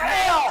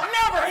 hell,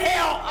 never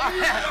hell.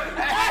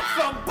 That's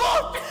some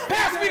book.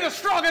 Pass me the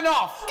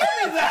stroganoff. Give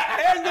me that.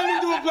 It has nothing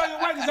to do with black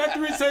and white.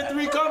 Because that's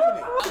three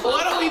company.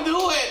 What are we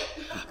doing?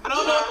 I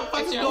don't know what the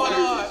fuck is going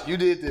on. You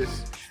did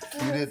this.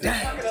 You did this.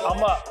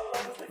 I'm up.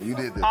 You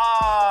did this.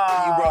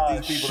 You brought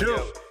these people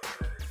together.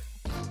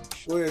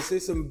 Go ahead, say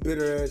some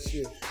bitter ass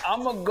shit.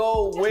 I'm gonna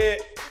go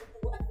with.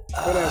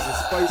 That has some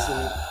spice in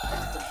it.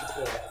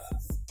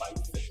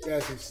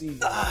 Got some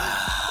seasoning.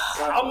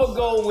 I'm gonna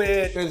go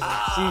with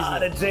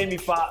the Jamie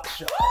Foxx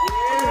show.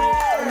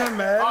 I'm not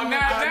mad. Oh, now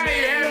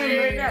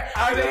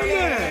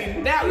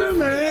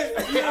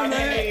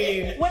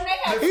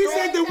he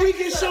said the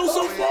weakest show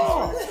so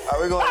far.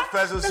 Are we going to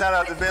special shout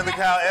out to Billy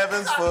Kyle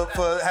Evans for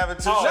having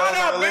two shows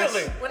on the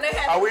list?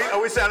 Are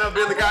we shouting out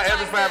Billy Kyle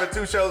Evans for having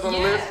 2 shows on the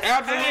list?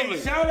 Absolutely.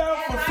 Hey, shout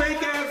out for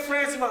fake ass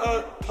Francis,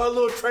 her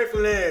little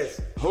trifling ass.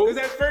 Because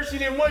at first she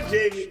didn't want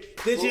Jamie,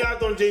 then she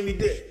hopped on Jamie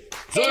Dick.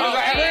 And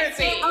then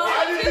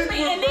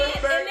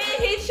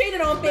he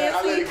cheated on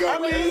Fancy. I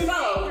mean,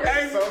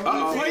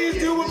 players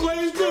do what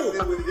players do.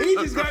 He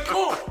just got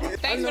caught.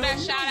 Thanks for that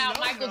shout out,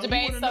 Micheal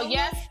D'bey. So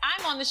yes,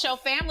 I'm on the show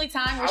Family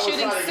Time. We're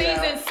shooting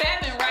season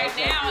 7 right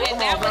now, and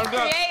that was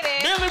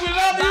created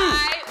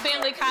by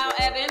Billy Kyle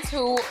Evans,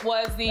 who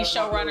was the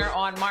showrunner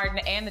on Martin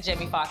and the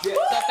Gimme Five. So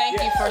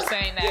thank you for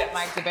saying that,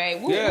 Mike D'bey.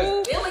 Woo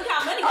woo. Billy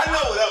Kyle, I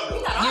know what I'm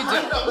doing. You do.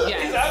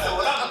 Yes. I know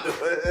what I'm doing.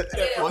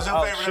 What's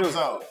your favorite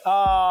episode?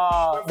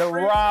 The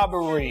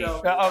robbery,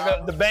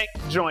 the bank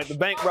joint, the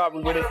bank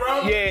robbery with it.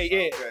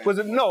 Yeah. Was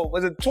it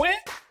twin?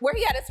 Where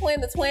he had a twin,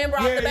 the twin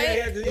brought the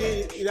bank?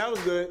 Yeah, that was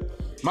good.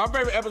 My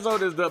favorite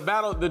episode is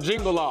the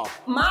jingle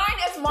off. Mine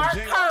is Mark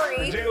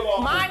Curry.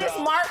 Mine is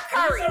Mark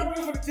Curry.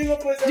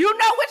 You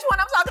know which one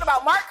I'm talking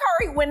about? Mark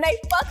Curry, when they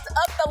fucked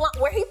up the line,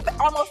 where he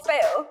almost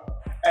fell.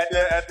 At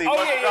the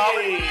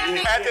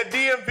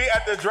DMV,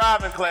 at the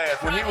driving class,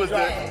 when he was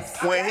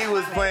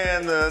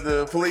playing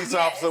the police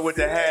officer with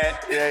the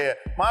hat. Yeah.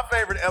 My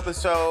favorite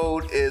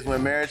episode is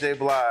when Mary J.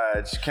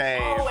 Blige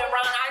came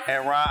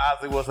and Ron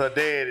Isley was her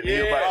dad, and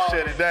everybody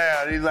shut it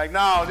down. He's like,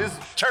 "No, this is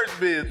church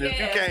business.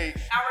 You can't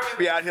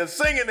be out here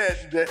singing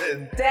that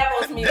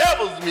devil's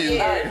music."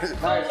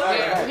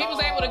 Yeah. He was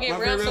able to get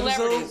real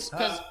celebrities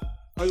because.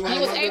 He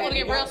was able to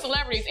get real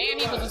celebrities, and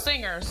he was a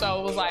singer, so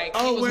it was like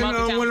he was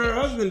multi-talented. When her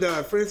husband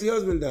died, Francis'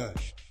 husband died.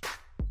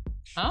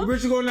 Huh?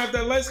 She going out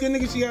that light skinned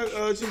nigga. She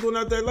going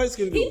out that light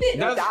skinned dude. He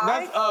didn't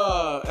die.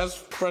 That's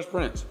Fresh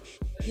Prince.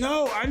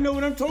 No, I know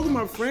what I'm talking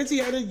about. Francie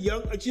had a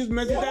young. She was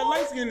messing with that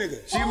light skinned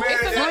nigga. She married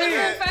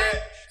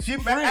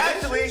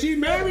that. She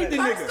married the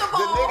nigga. I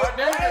know what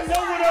I'm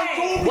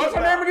talking about. What's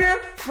her name again?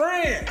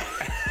 Fran.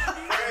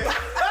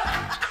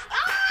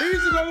 He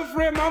used to go with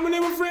Fran. Mama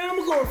name was Fran. I'm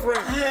gonna go with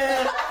Fran.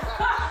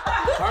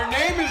 Her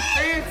name is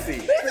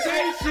Fancy.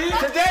 Same shit.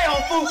 Today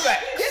on Food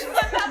Facts. This is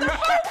another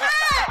food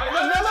fact.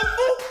 Another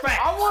Food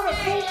Fact. I want a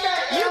Food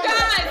Fact. You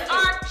guys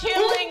are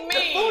killing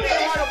me. Food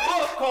wrote a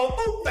book called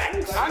Food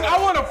Facts. I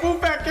want a Food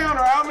Fact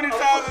counter. How many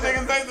times the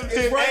niggas say some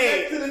shit?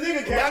 Right to the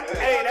nigga counter.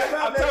 That's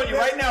I'm telling you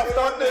right now.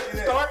 Start the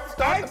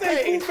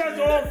page. Food Facts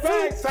are all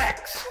facts.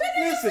 Facts.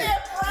 Listen.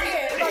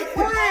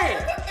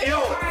 Fran. Yo,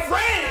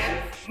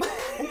 Fran.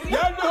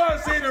 Y'all know I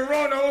was saying it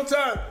wrong the whole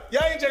time.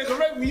 Y'all ain't trying to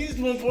correct me. You just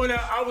want want to point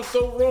out I was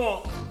so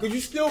wrong because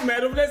you still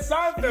mad over that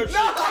Seinfeld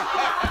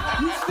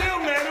shit. You still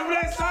mad over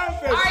that Seinfeld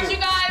shit. All right, you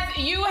guys,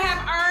 you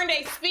have earned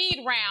a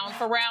speed round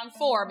for round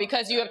 4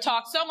 because you have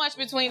talked so much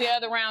between the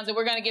other rounds and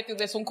we're going to get through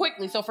this one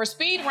quickly. So for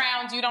speed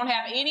rounds, you don't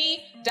have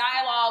any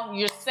dialogue.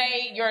 You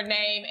say your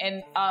name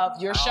and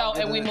your show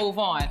and we move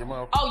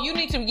on. Oh, you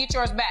need to get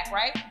yours back,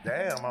 right?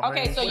 Damn.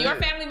 Okay, so your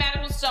Family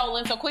Matters was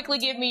stolen. So quickly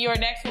give me your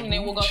next one and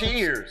then we'll go.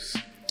 Cheers.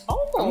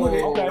 Oh, I'm with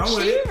it. okay. I'm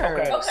with it.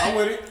 Okay. I'm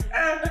with it.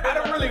 I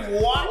don't really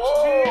watch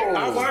Cheers.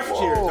 I watch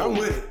Cheers. I'm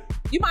with it.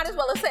 You might as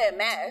well have said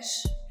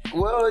MASH.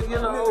 Well, you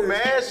know,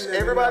 MASH.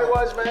 Everybody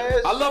watch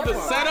MASH. I love the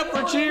setup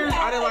for Cheers.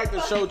 I didn't like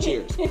the show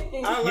Cheers.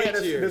 I like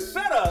Cheers.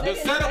 The setup,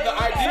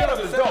 the idea of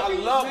the show. I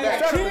love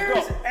that.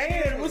 Cheers.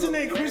 And what's her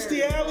name?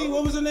 Christy Alley.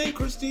 What was her name?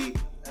 Christy.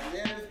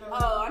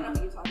 Oh, I know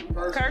who you're talking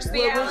about.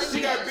 Kirstie Alley.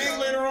 She got big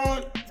later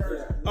on.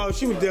 Oh,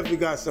 she would definitely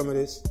got some of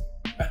this.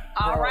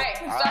 All right.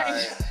 Starting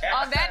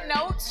on that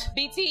note,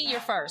 BT, you're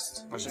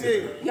first.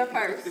 You're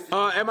first.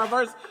 Am I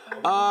first?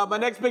 My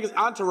next pick is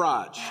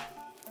Entourage.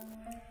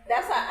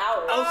 That's an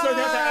hour. Oh, so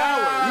that's an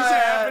hour. You said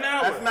half an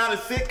hour. That's not a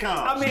sitcom.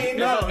 I mean,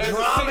 no,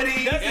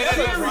 dramedy. That's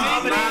a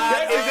dramedy.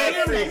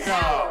 That's a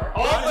sitcom.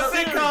 Off the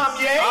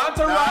sitcom, yeah.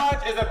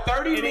 Entourage is a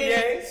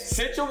 30-minute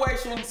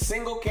situation,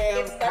 single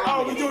cam.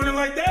 Oh, we doing it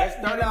like that?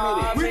 It's 30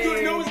 minutes. We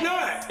doing no, it's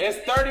not. It's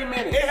 30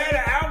 minutes. It had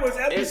an hour's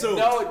episode.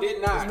 No, it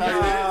did not.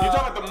 You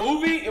talking about the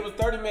movie? It was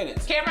 30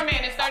 minutes.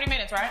 Cameraman, it's 30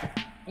 minutes, right?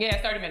 Yeah,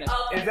 it's 30 minutes.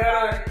 Is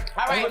that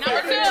all right,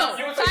 number 2,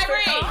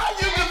 Tyree. How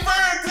you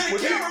deferring to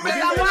the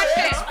cameraman? I watched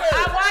it.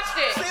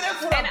 See,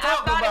 that's what I'm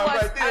talking about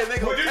right there. They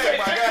gonna take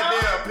my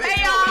goddamn picture.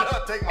 Hey, y'all.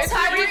 It's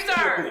Tyree's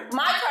turn.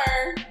 My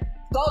turn.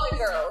 Golden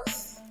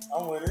Girls.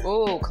 I'm with it.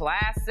 Ooh,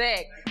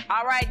 classic.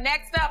 All right,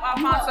 next up,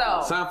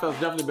 Alphonso. Seinfeld's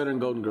definitely better than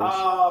Golden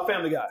Girls.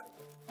 Family Guy.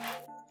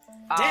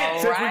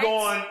 Damn, Since we go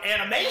on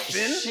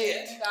animation.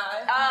 Shit.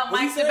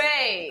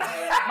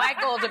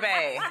 Micheal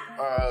D'bey.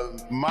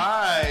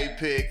 My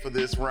pick for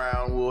this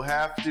round will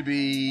have to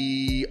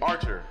be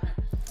Archer.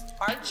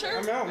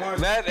 Archer?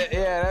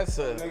 That's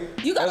a.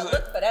 You gotta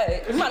look for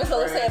that. You might as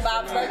well say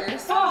Bob's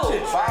Burgers. Bob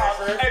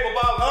Burgers. Hey, but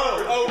Bob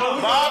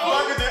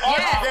Burgers and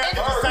Archer, they're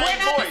the same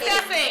We're not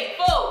discussing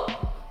food.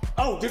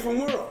 Oh, different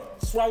world.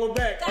 Swallow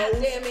back. God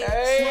damn it.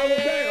 Swallow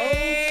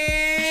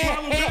back.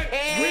 Swallow back.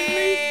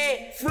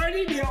 Britney,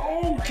 Freddie, they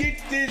all get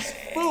this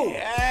food.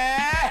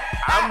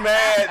 I'm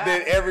mad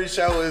that every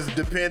show is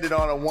dependent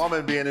on a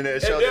woman being in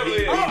that show.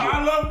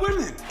 I love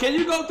women. Can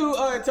you go through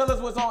and tell us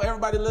what's on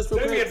everybody's list?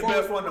 Let me get the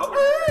best one though.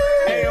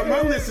 Hey,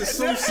 my list is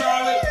so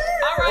solid.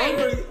 All right,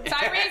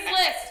 Tyree's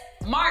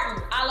list.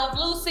 Martin, I Love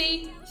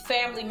Lucy,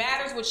 Family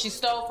Matters, which she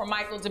stole from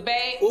Micheal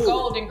D'bey,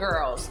 Golden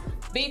Girls.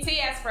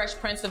 BTS, Fresh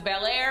Prince of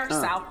Bel-Air,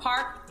 South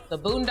Park, The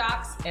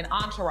Boondocks, and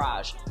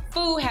Entourage.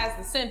 Fu has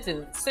The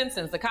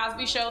Simpsons, The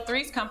Cosby Show,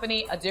 Three's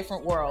Company, A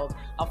Different World.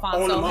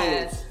 Alphonso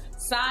has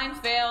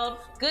Seinfeld,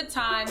 Good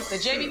Times, The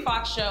Jamie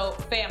Foxx Show,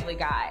 Family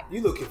Guy.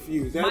 You look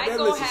confused.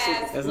 Michael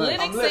has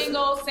Living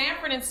Single,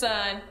 Sanford and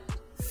Son,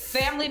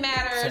 Family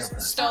Matters,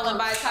 stolen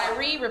by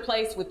Tyree,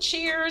 replaced with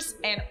Cheers,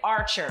 and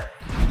Archer.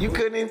 You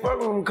couldn't even fuck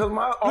with him because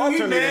my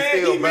alternate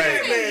is still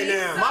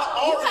banging. My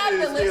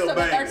alternate is still You have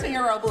the list of a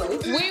 13-year-old boy.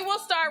 We will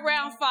start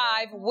round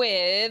 5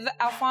 with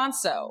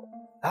Alphonso.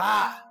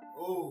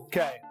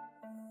 Okay.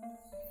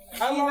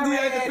 How long do you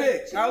have to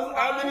pick?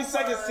 How many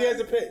seconds do you have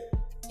to pick?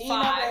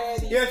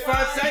 5. You have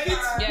 5 seconds?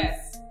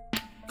 Yes.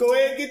 Go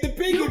ahead and get the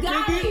pick. You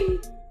got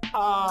it.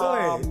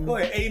 Go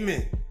ahead.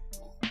 Amen.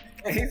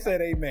 He said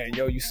amen.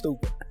 Yo, you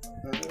stupid.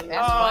 That's funny.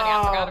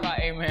 I forgot about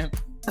amen.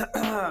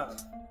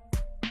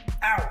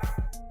 Ow.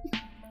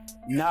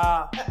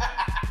 Nah.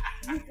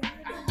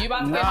 You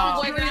about to get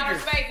homeboys in outer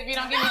space if you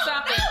don't give me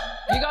something.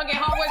 You gonna get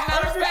homeboys in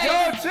outer space.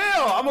 Yo,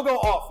 chill. I'm gonna go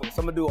Office.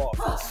 I'm gonna do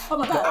Office. Oh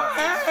my God.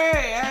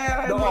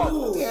 Hey. The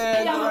Office.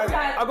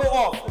 I'll go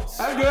Office.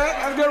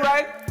 That's good,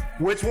 right?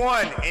 Which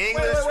one?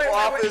 English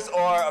Office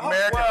or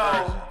American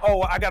version?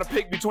 Oh, I gotta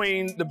pick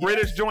between the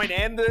British joint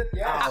and the.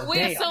 We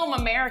assume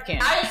American.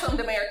 I assumed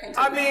American too.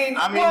 I mean,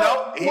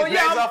 no. He's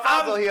next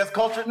Alphonso. He has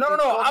culture. No.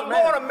 I'm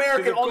going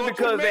American only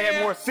because they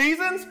have more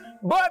seasons.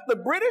 But the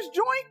British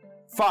joint,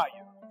 fire.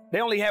 They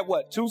only had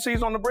what, 2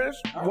 seasons on the British?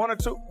 1 or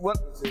 2? What?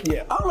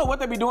 Yeah. I don't know what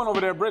they be doing over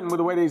there in Britain with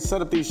the way they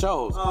set up these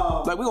shows.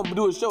 Like we're gonna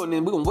do a show and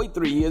then we're gonna wait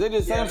 3 years. They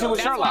did the same shit with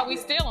That's Sherlock. why we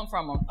stealing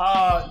from them.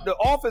 The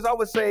Office, I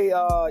would say,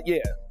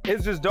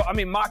 it's just dope. I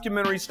mean,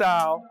 mockumentary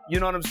style. You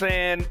know what I'm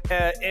saying?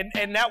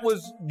 And that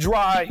was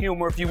dry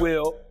humor, if you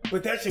will.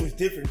 But that shit was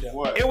different though.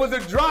 What? It was a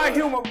dry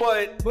humor,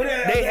 but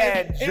they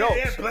had jokes. They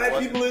had black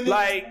people in it.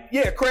 Like,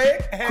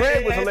 Craig.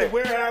 Craig was hilarious. The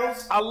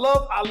warehouse. I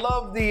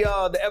love the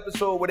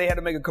episode where they had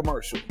to make a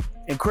commercial.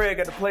 And Craig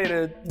had to play he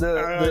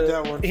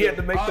had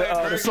to make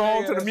the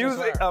song to the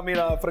music. I mean,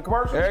 for the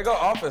commercial. There you go.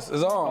 Office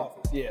is on.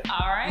 Yeah.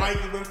 All right.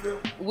 Mikey Winfield.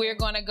 We're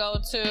gonna go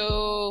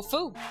to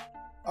food.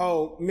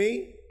 Oh,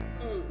 me?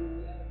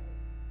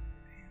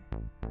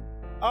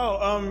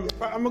 Oh, I'm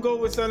gonna go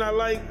with something I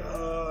like.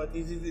 I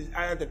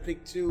had to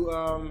pick 2.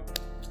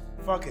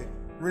 Fuck it.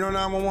 Reno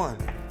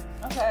 911.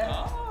 Okay.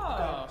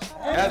 Oh.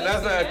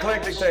 That's an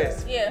eclectic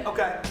taste. Yeah.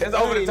 Okay. It's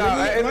over the top.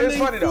 It's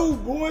funny though.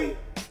 Boy.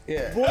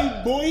 Yeah.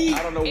 Boy.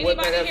 I don't know what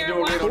that has to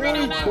do with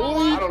Reno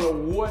 911. I don't know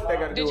what they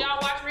got to do. Did y'all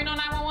watch Reno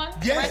 911?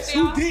 Yes,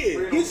 you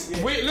did.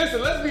 Listen,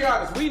 let's be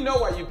honest. We know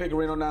why you pick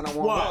Reno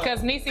 911.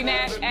 Because Niecy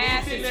Nash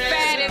ass is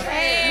fat as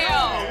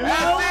hell.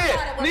 That's it.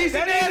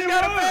 Niecy Nash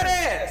got a fat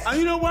ass.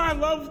 You know why I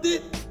loved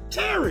it?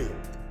 Terry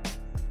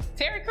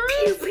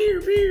Crews?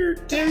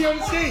 Terry on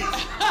the stage.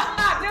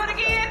 Do it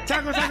again.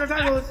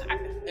 Tacos.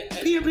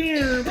 Peer.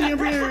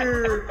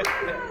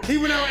 He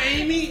went out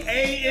Amy.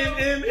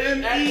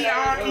 AMMEREE.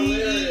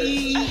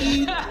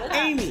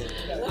 Amy.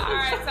 All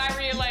right,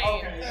 Tyree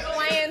Elaine.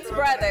 Wayans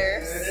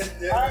Brothers.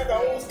 I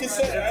almost get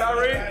said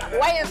Tyree?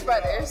 Wayans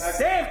Brothers.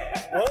 Damn.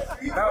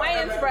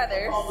 Wayans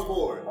Brothers.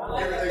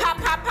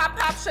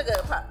 Pop,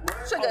 sugar, pop.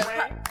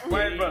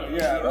 Wayans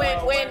Brothers,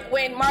 yeah.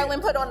 When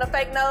Marlon put on the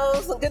fake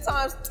nose, good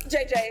times,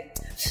 JJ.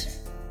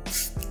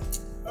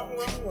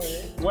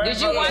 Did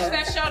you watch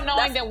that show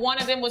knowing that one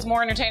of them was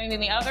more entertaining than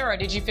the other, or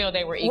did you feel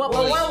they were equal?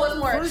 Well, one was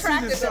more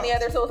attractive than the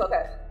other, so it's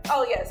okay.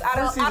 Oh yes, I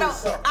don't.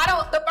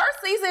 The first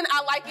season,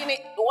 I liken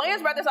it.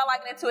 Wayans Brothers, I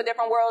liken it to a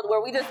different world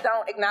where we just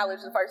don't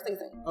acknowledge the first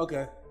season.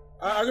 Okay.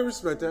 I can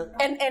respect that.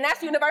 And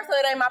that's universal.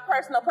 It ain't my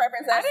personal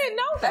preference. I didn't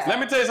know that. Let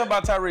me tell you something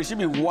about Tyree. She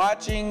be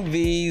watching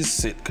these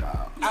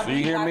sitcoms. Do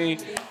you hear me?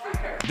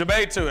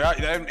 Debate too.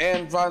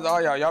 And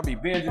all y'all be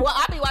binging. Well,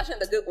 I be watching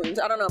the good ones.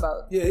 I don't know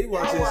about. Yeah, he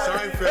watching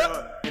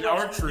Seinfeld and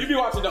Archery. You be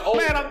watching the old.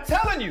 Man, I'm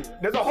telling you,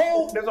 there's a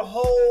whole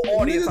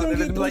audience out there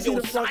that's like,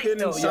 yo,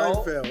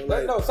 Seinfeld.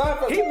 Like, no,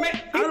 Seinfeld. He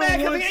mad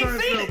because he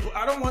ain't seen it.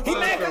 I don't want He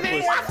mad because he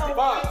ain't watched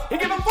it. He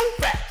give him food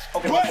facts.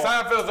 Okay,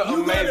 Seinfeld's an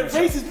you got a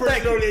amazing racist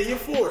person over there. You're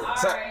for it.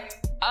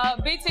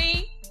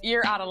 BT,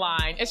 you're out of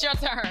line. It's your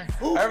turn.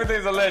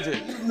 Everything's alleged.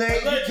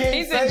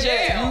 He's in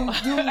jail.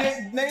 You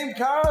named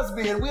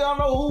Cosby, and we all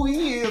know who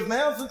he is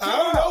now. So I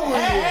don't know who he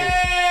is.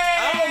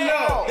 I don't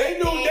know. They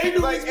knew he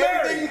was married.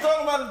 Everything you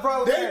talking about is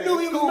problematic. They knew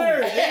he was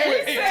married.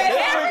 Everything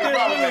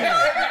problematic.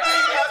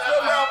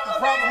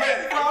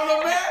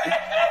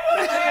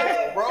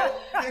 Bro,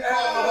 you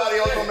call nobody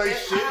else on their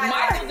shit.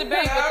 Michael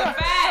D'bey with the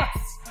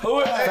facts. Who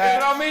is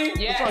it on me?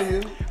 Yes. What's on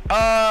you?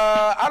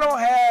 I don't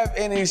have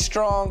any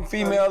strong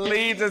female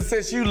leads, and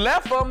since you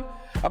left them,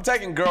 I'm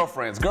taking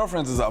Girlfriends.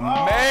 Girlfriends is an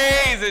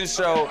amazing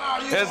show.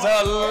 It's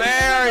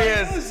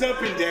hilarious. It's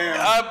up and down.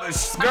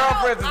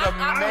 Girlfriends is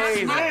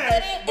amazing.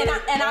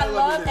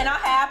 And I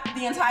have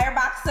the entire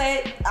box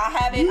set. I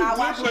have it. I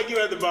watch it. Like you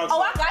had the box set.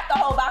 Oh, I got the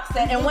whole box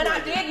set. And when I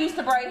did used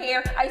to braid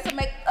hair, I used to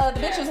make the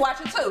bitches watch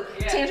it too.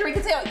 Tangerine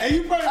can tell you. And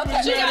you probably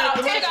She got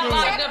a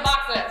lot of good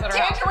box sets.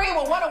 Tangerine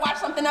will want to watch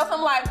something else.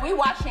 I'm like, we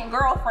watching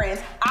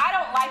Girlfriends. I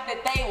don't like that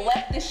they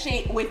left the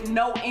shit with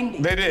no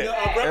ending. They did.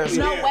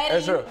 No wedding.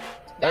 That's true.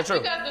 That's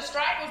because the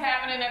strike was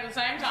happening at the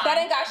same time. That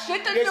ain't got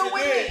shit to do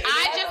with it.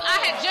 I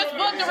had just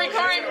booked a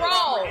recurring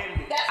role.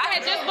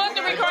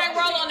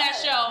 On that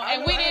show,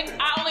 and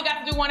I only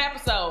got to do one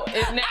episode.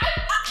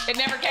 It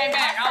never came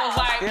back. I was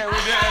like, yeah, we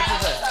did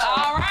exercise.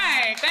 All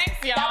right, thanks,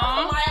 y'all.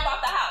 That was Maya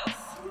about the house.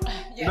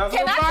 Can I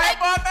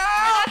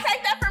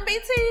take that from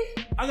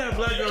BT? I got a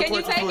black girl Can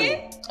you question take for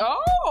it? you.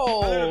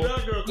 Oh. I got a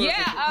black girl question.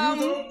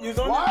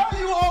 Yeah. Why are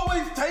you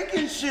always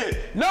taking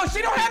shit? No,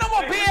 she don't have no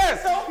more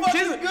PS. So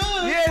fucking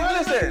good. Yeah, Why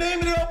listen.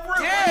 Name it up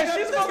front? Yeah,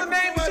 she's supposed to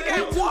name it. She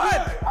got one.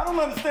 I don't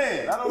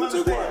understand.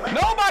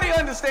 Nobody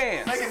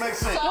understands. Make it make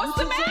sense. So what's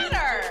the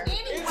matter?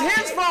 It's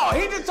his fault.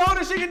 He just told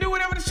her she can do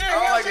whatever the shit she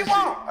wants.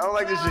 I don't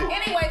like this shit.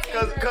 Anyway,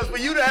 Because for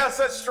you to have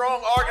such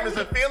strong arguments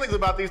and feelings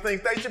about these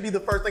things, they should be the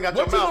first thing out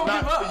your mouth,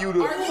 not for you to.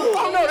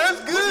 Oh no, that's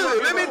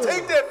good. Let me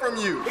take that from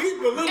you. He's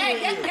belittling hey,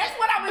 guess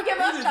what I'm gonna give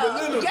us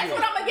though? Guess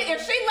what I'm gonna get?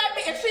 If she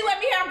let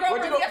me have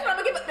Girlfriends, guess what I'm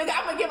gonna give? Nigga,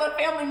 I'm gonna give her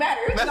Family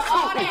Matters. That's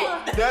all cool.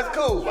 that. That's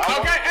cool.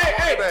 Okay,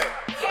 hey.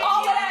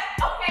 All of that.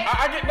 Okay.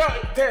 I get no.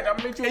 Ted, I'm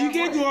gonna meet you. And you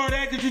can't do all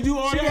that. Could you do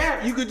all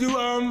that? You could do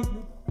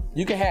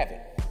You can have it.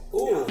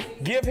 Ooh.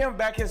 Give him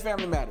back his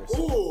Family Matters.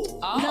 Ooh. No,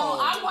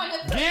 I want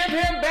to give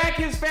him back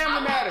his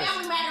Family Matters.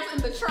 Family Matters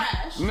in the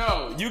trash.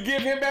 No, you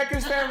give him back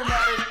his Family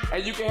Matters,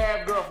 and you can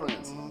have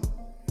Girlfriends.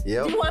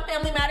 Yep. Do you want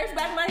Family Matters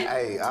back, buddy?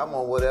 Hey, I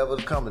want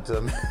whatever's coming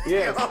to me.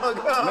 Yeah.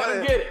 Let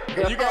him get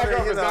it. You got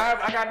Girlfriends.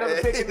 I got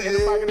another ticket in the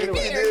pocket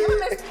anyway. You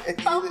Miss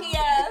Funky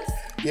ass.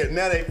 Yeah,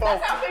 now they funky.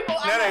 That's how people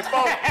Now they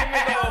funky.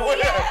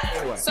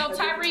 Anyway. So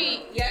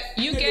Tyree,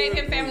 you gave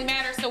him Family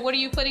Matters. So what are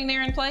you putting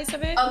there in place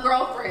of it?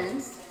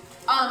 Girlfriends.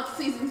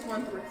 Seasons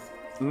 1 through 6.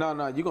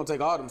 No, you gonna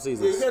take all them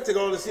seasons. Yeah, you gotta take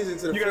all the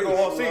seasons to the face. You gotta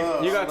go all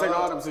season. You gotta take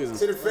all them seasons.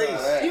 To the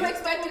face. You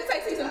expect me to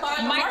take season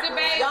 5? Mike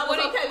D'bey, y'all was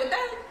okay with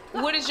that?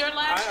 What is your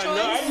last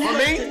choice? For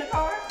me, In the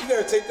car? You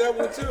gotta take that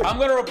one too. I'm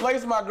gonna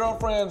replace my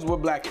Girlfriends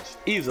with Blackish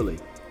easily.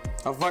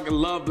 I fucking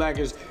love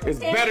Blackish. It's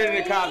better than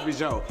the Cosby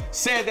Show.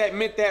 Said that,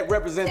 meant that,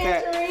 represent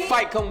that.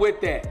 Fight come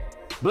with that.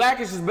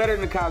 Blackish is better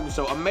than the Cosby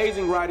Show.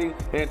 Amazing writing.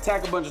 They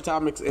attack a bunch of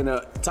topics in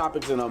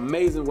an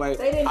amazing way.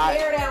 They didn't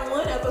air that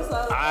one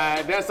episode.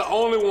 That's the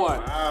only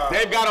one. Wow.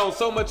 They've got on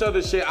so much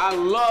other shit. I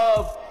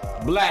love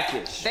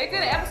Blackish. They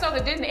did an episode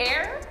that didn't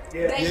air?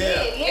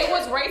 It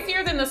was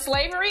racier than the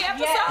slavery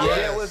episode?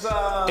 Yeah, it was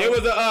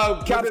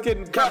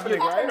Kaepernick,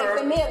 right?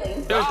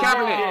 It was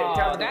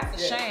Kaepernick. Oh,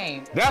 that's a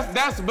shame.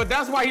 But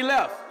that's why he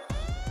left.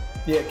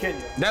 Yeah,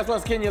 Kenya. That's why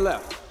Kenya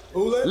left.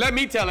 Who left? Let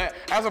me tell it.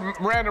 That's a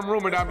random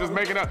rumor that I'm just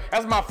making up.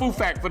 That's my foo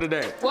fact for the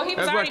day. Well, he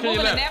was that's already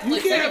moving to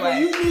Netflix anyway.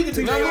 You need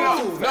to be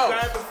No.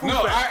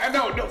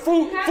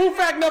 Foo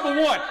fact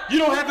number one. You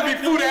don't have to be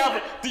foo to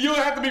have. You don't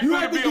have to be foo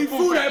to be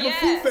a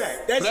foo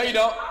fact. No, you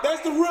don't.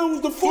 That's the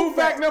rules. The foo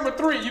fact number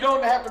 3. You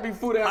don't have to be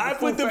foo to have. I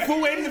put the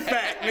foo in the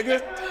fact,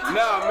 nigga.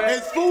 No, man.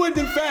 It's foo in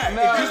the fact.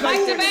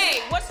 Mike D'bey.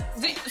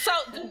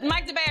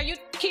 Mike D'bey, are you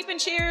keeping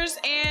Cheers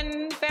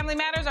and Family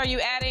Matters? Are you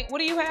adding? What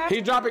do you have?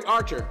 He's dropping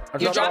Archer.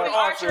 You're dropping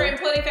Archer and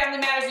putting Family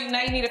Matters.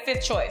 Now you need a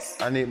 5th choice.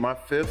 I need my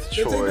 5th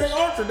choice. It's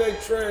Archer, they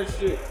trash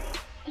shit.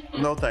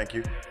 No, thank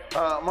you.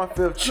 My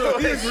 5th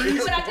choice. See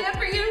what I did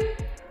for you?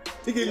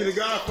 He gave me the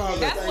Godfather.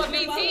 That's what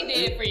BT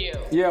did for you.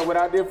 Yeah, what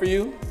I did for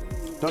you.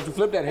 Don't you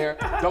flip that hair.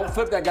 Don't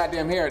flip that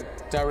goddamn hair,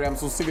 Tyree. I'm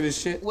so sick of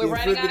this shit. We're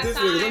running out of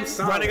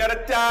time. Running out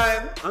of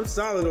time. I'm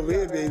solid over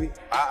here, baby.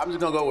 I'm just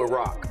gonna go with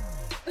Rock.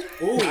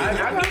 Ooh,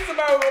 I need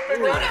somebody with a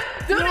big rock.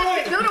 Do the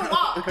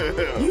walk.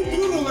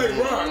 You look like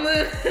Rock.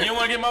 You don't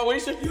want to get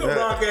Moesha? You a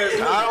Rock ass.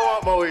 I don't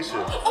want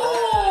Moesha.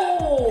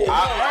 Oh.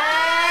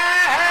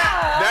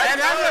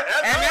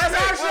 That's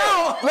our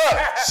show. Look,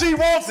 she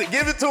wants it.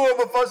 Give it to her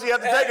before she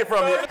has to take it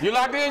from you. You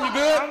locked in? You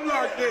good? I'm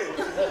locked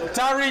in.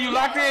 Tyree, you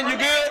locked in? You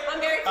good?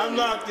 I'm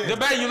locked in.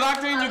 D'bey, you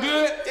locked in? You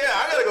good? Yeah,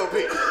 I gotta go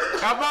pee.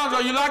 Alphonso,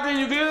 you locked in?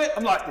 You good?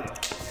 I'm locked in.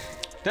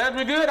 That's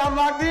me good? I'm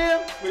locked in?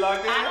 We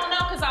locked in? I don't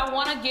know, because I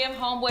want to give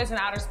Homeboys in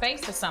Outer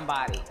Space to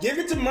somebody. Give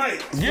it to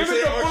Mike. Give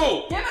it to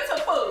Foo. Give it to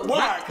Foo.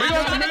 Why? We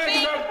gonna take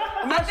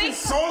What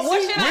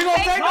should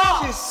I take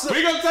off. off?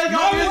 We gonna take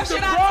off What this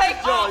should I take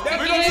off? We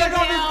gonna take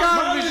off this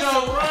Cosby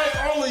show.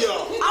 All of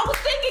y'all. I was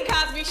thinking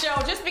Cosby Show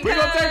just because. We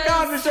gonna take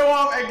Cosby show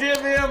off and give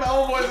him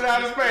Homeboys in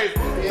Outer Space.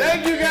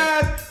 Thank you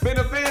guys. Been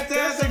a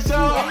fantastic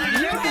show.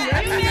 You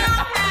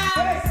now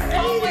have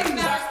Homeboys in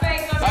Outer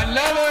Space.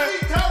 Another.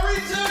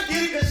 Tyree should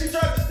get it because she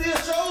tried to steal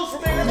shows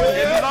from everybody.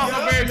 It's also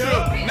very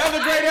true.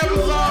 Another great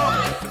episode.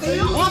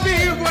 We'll be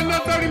here for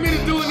another 30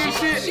 minutes doing this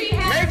shit.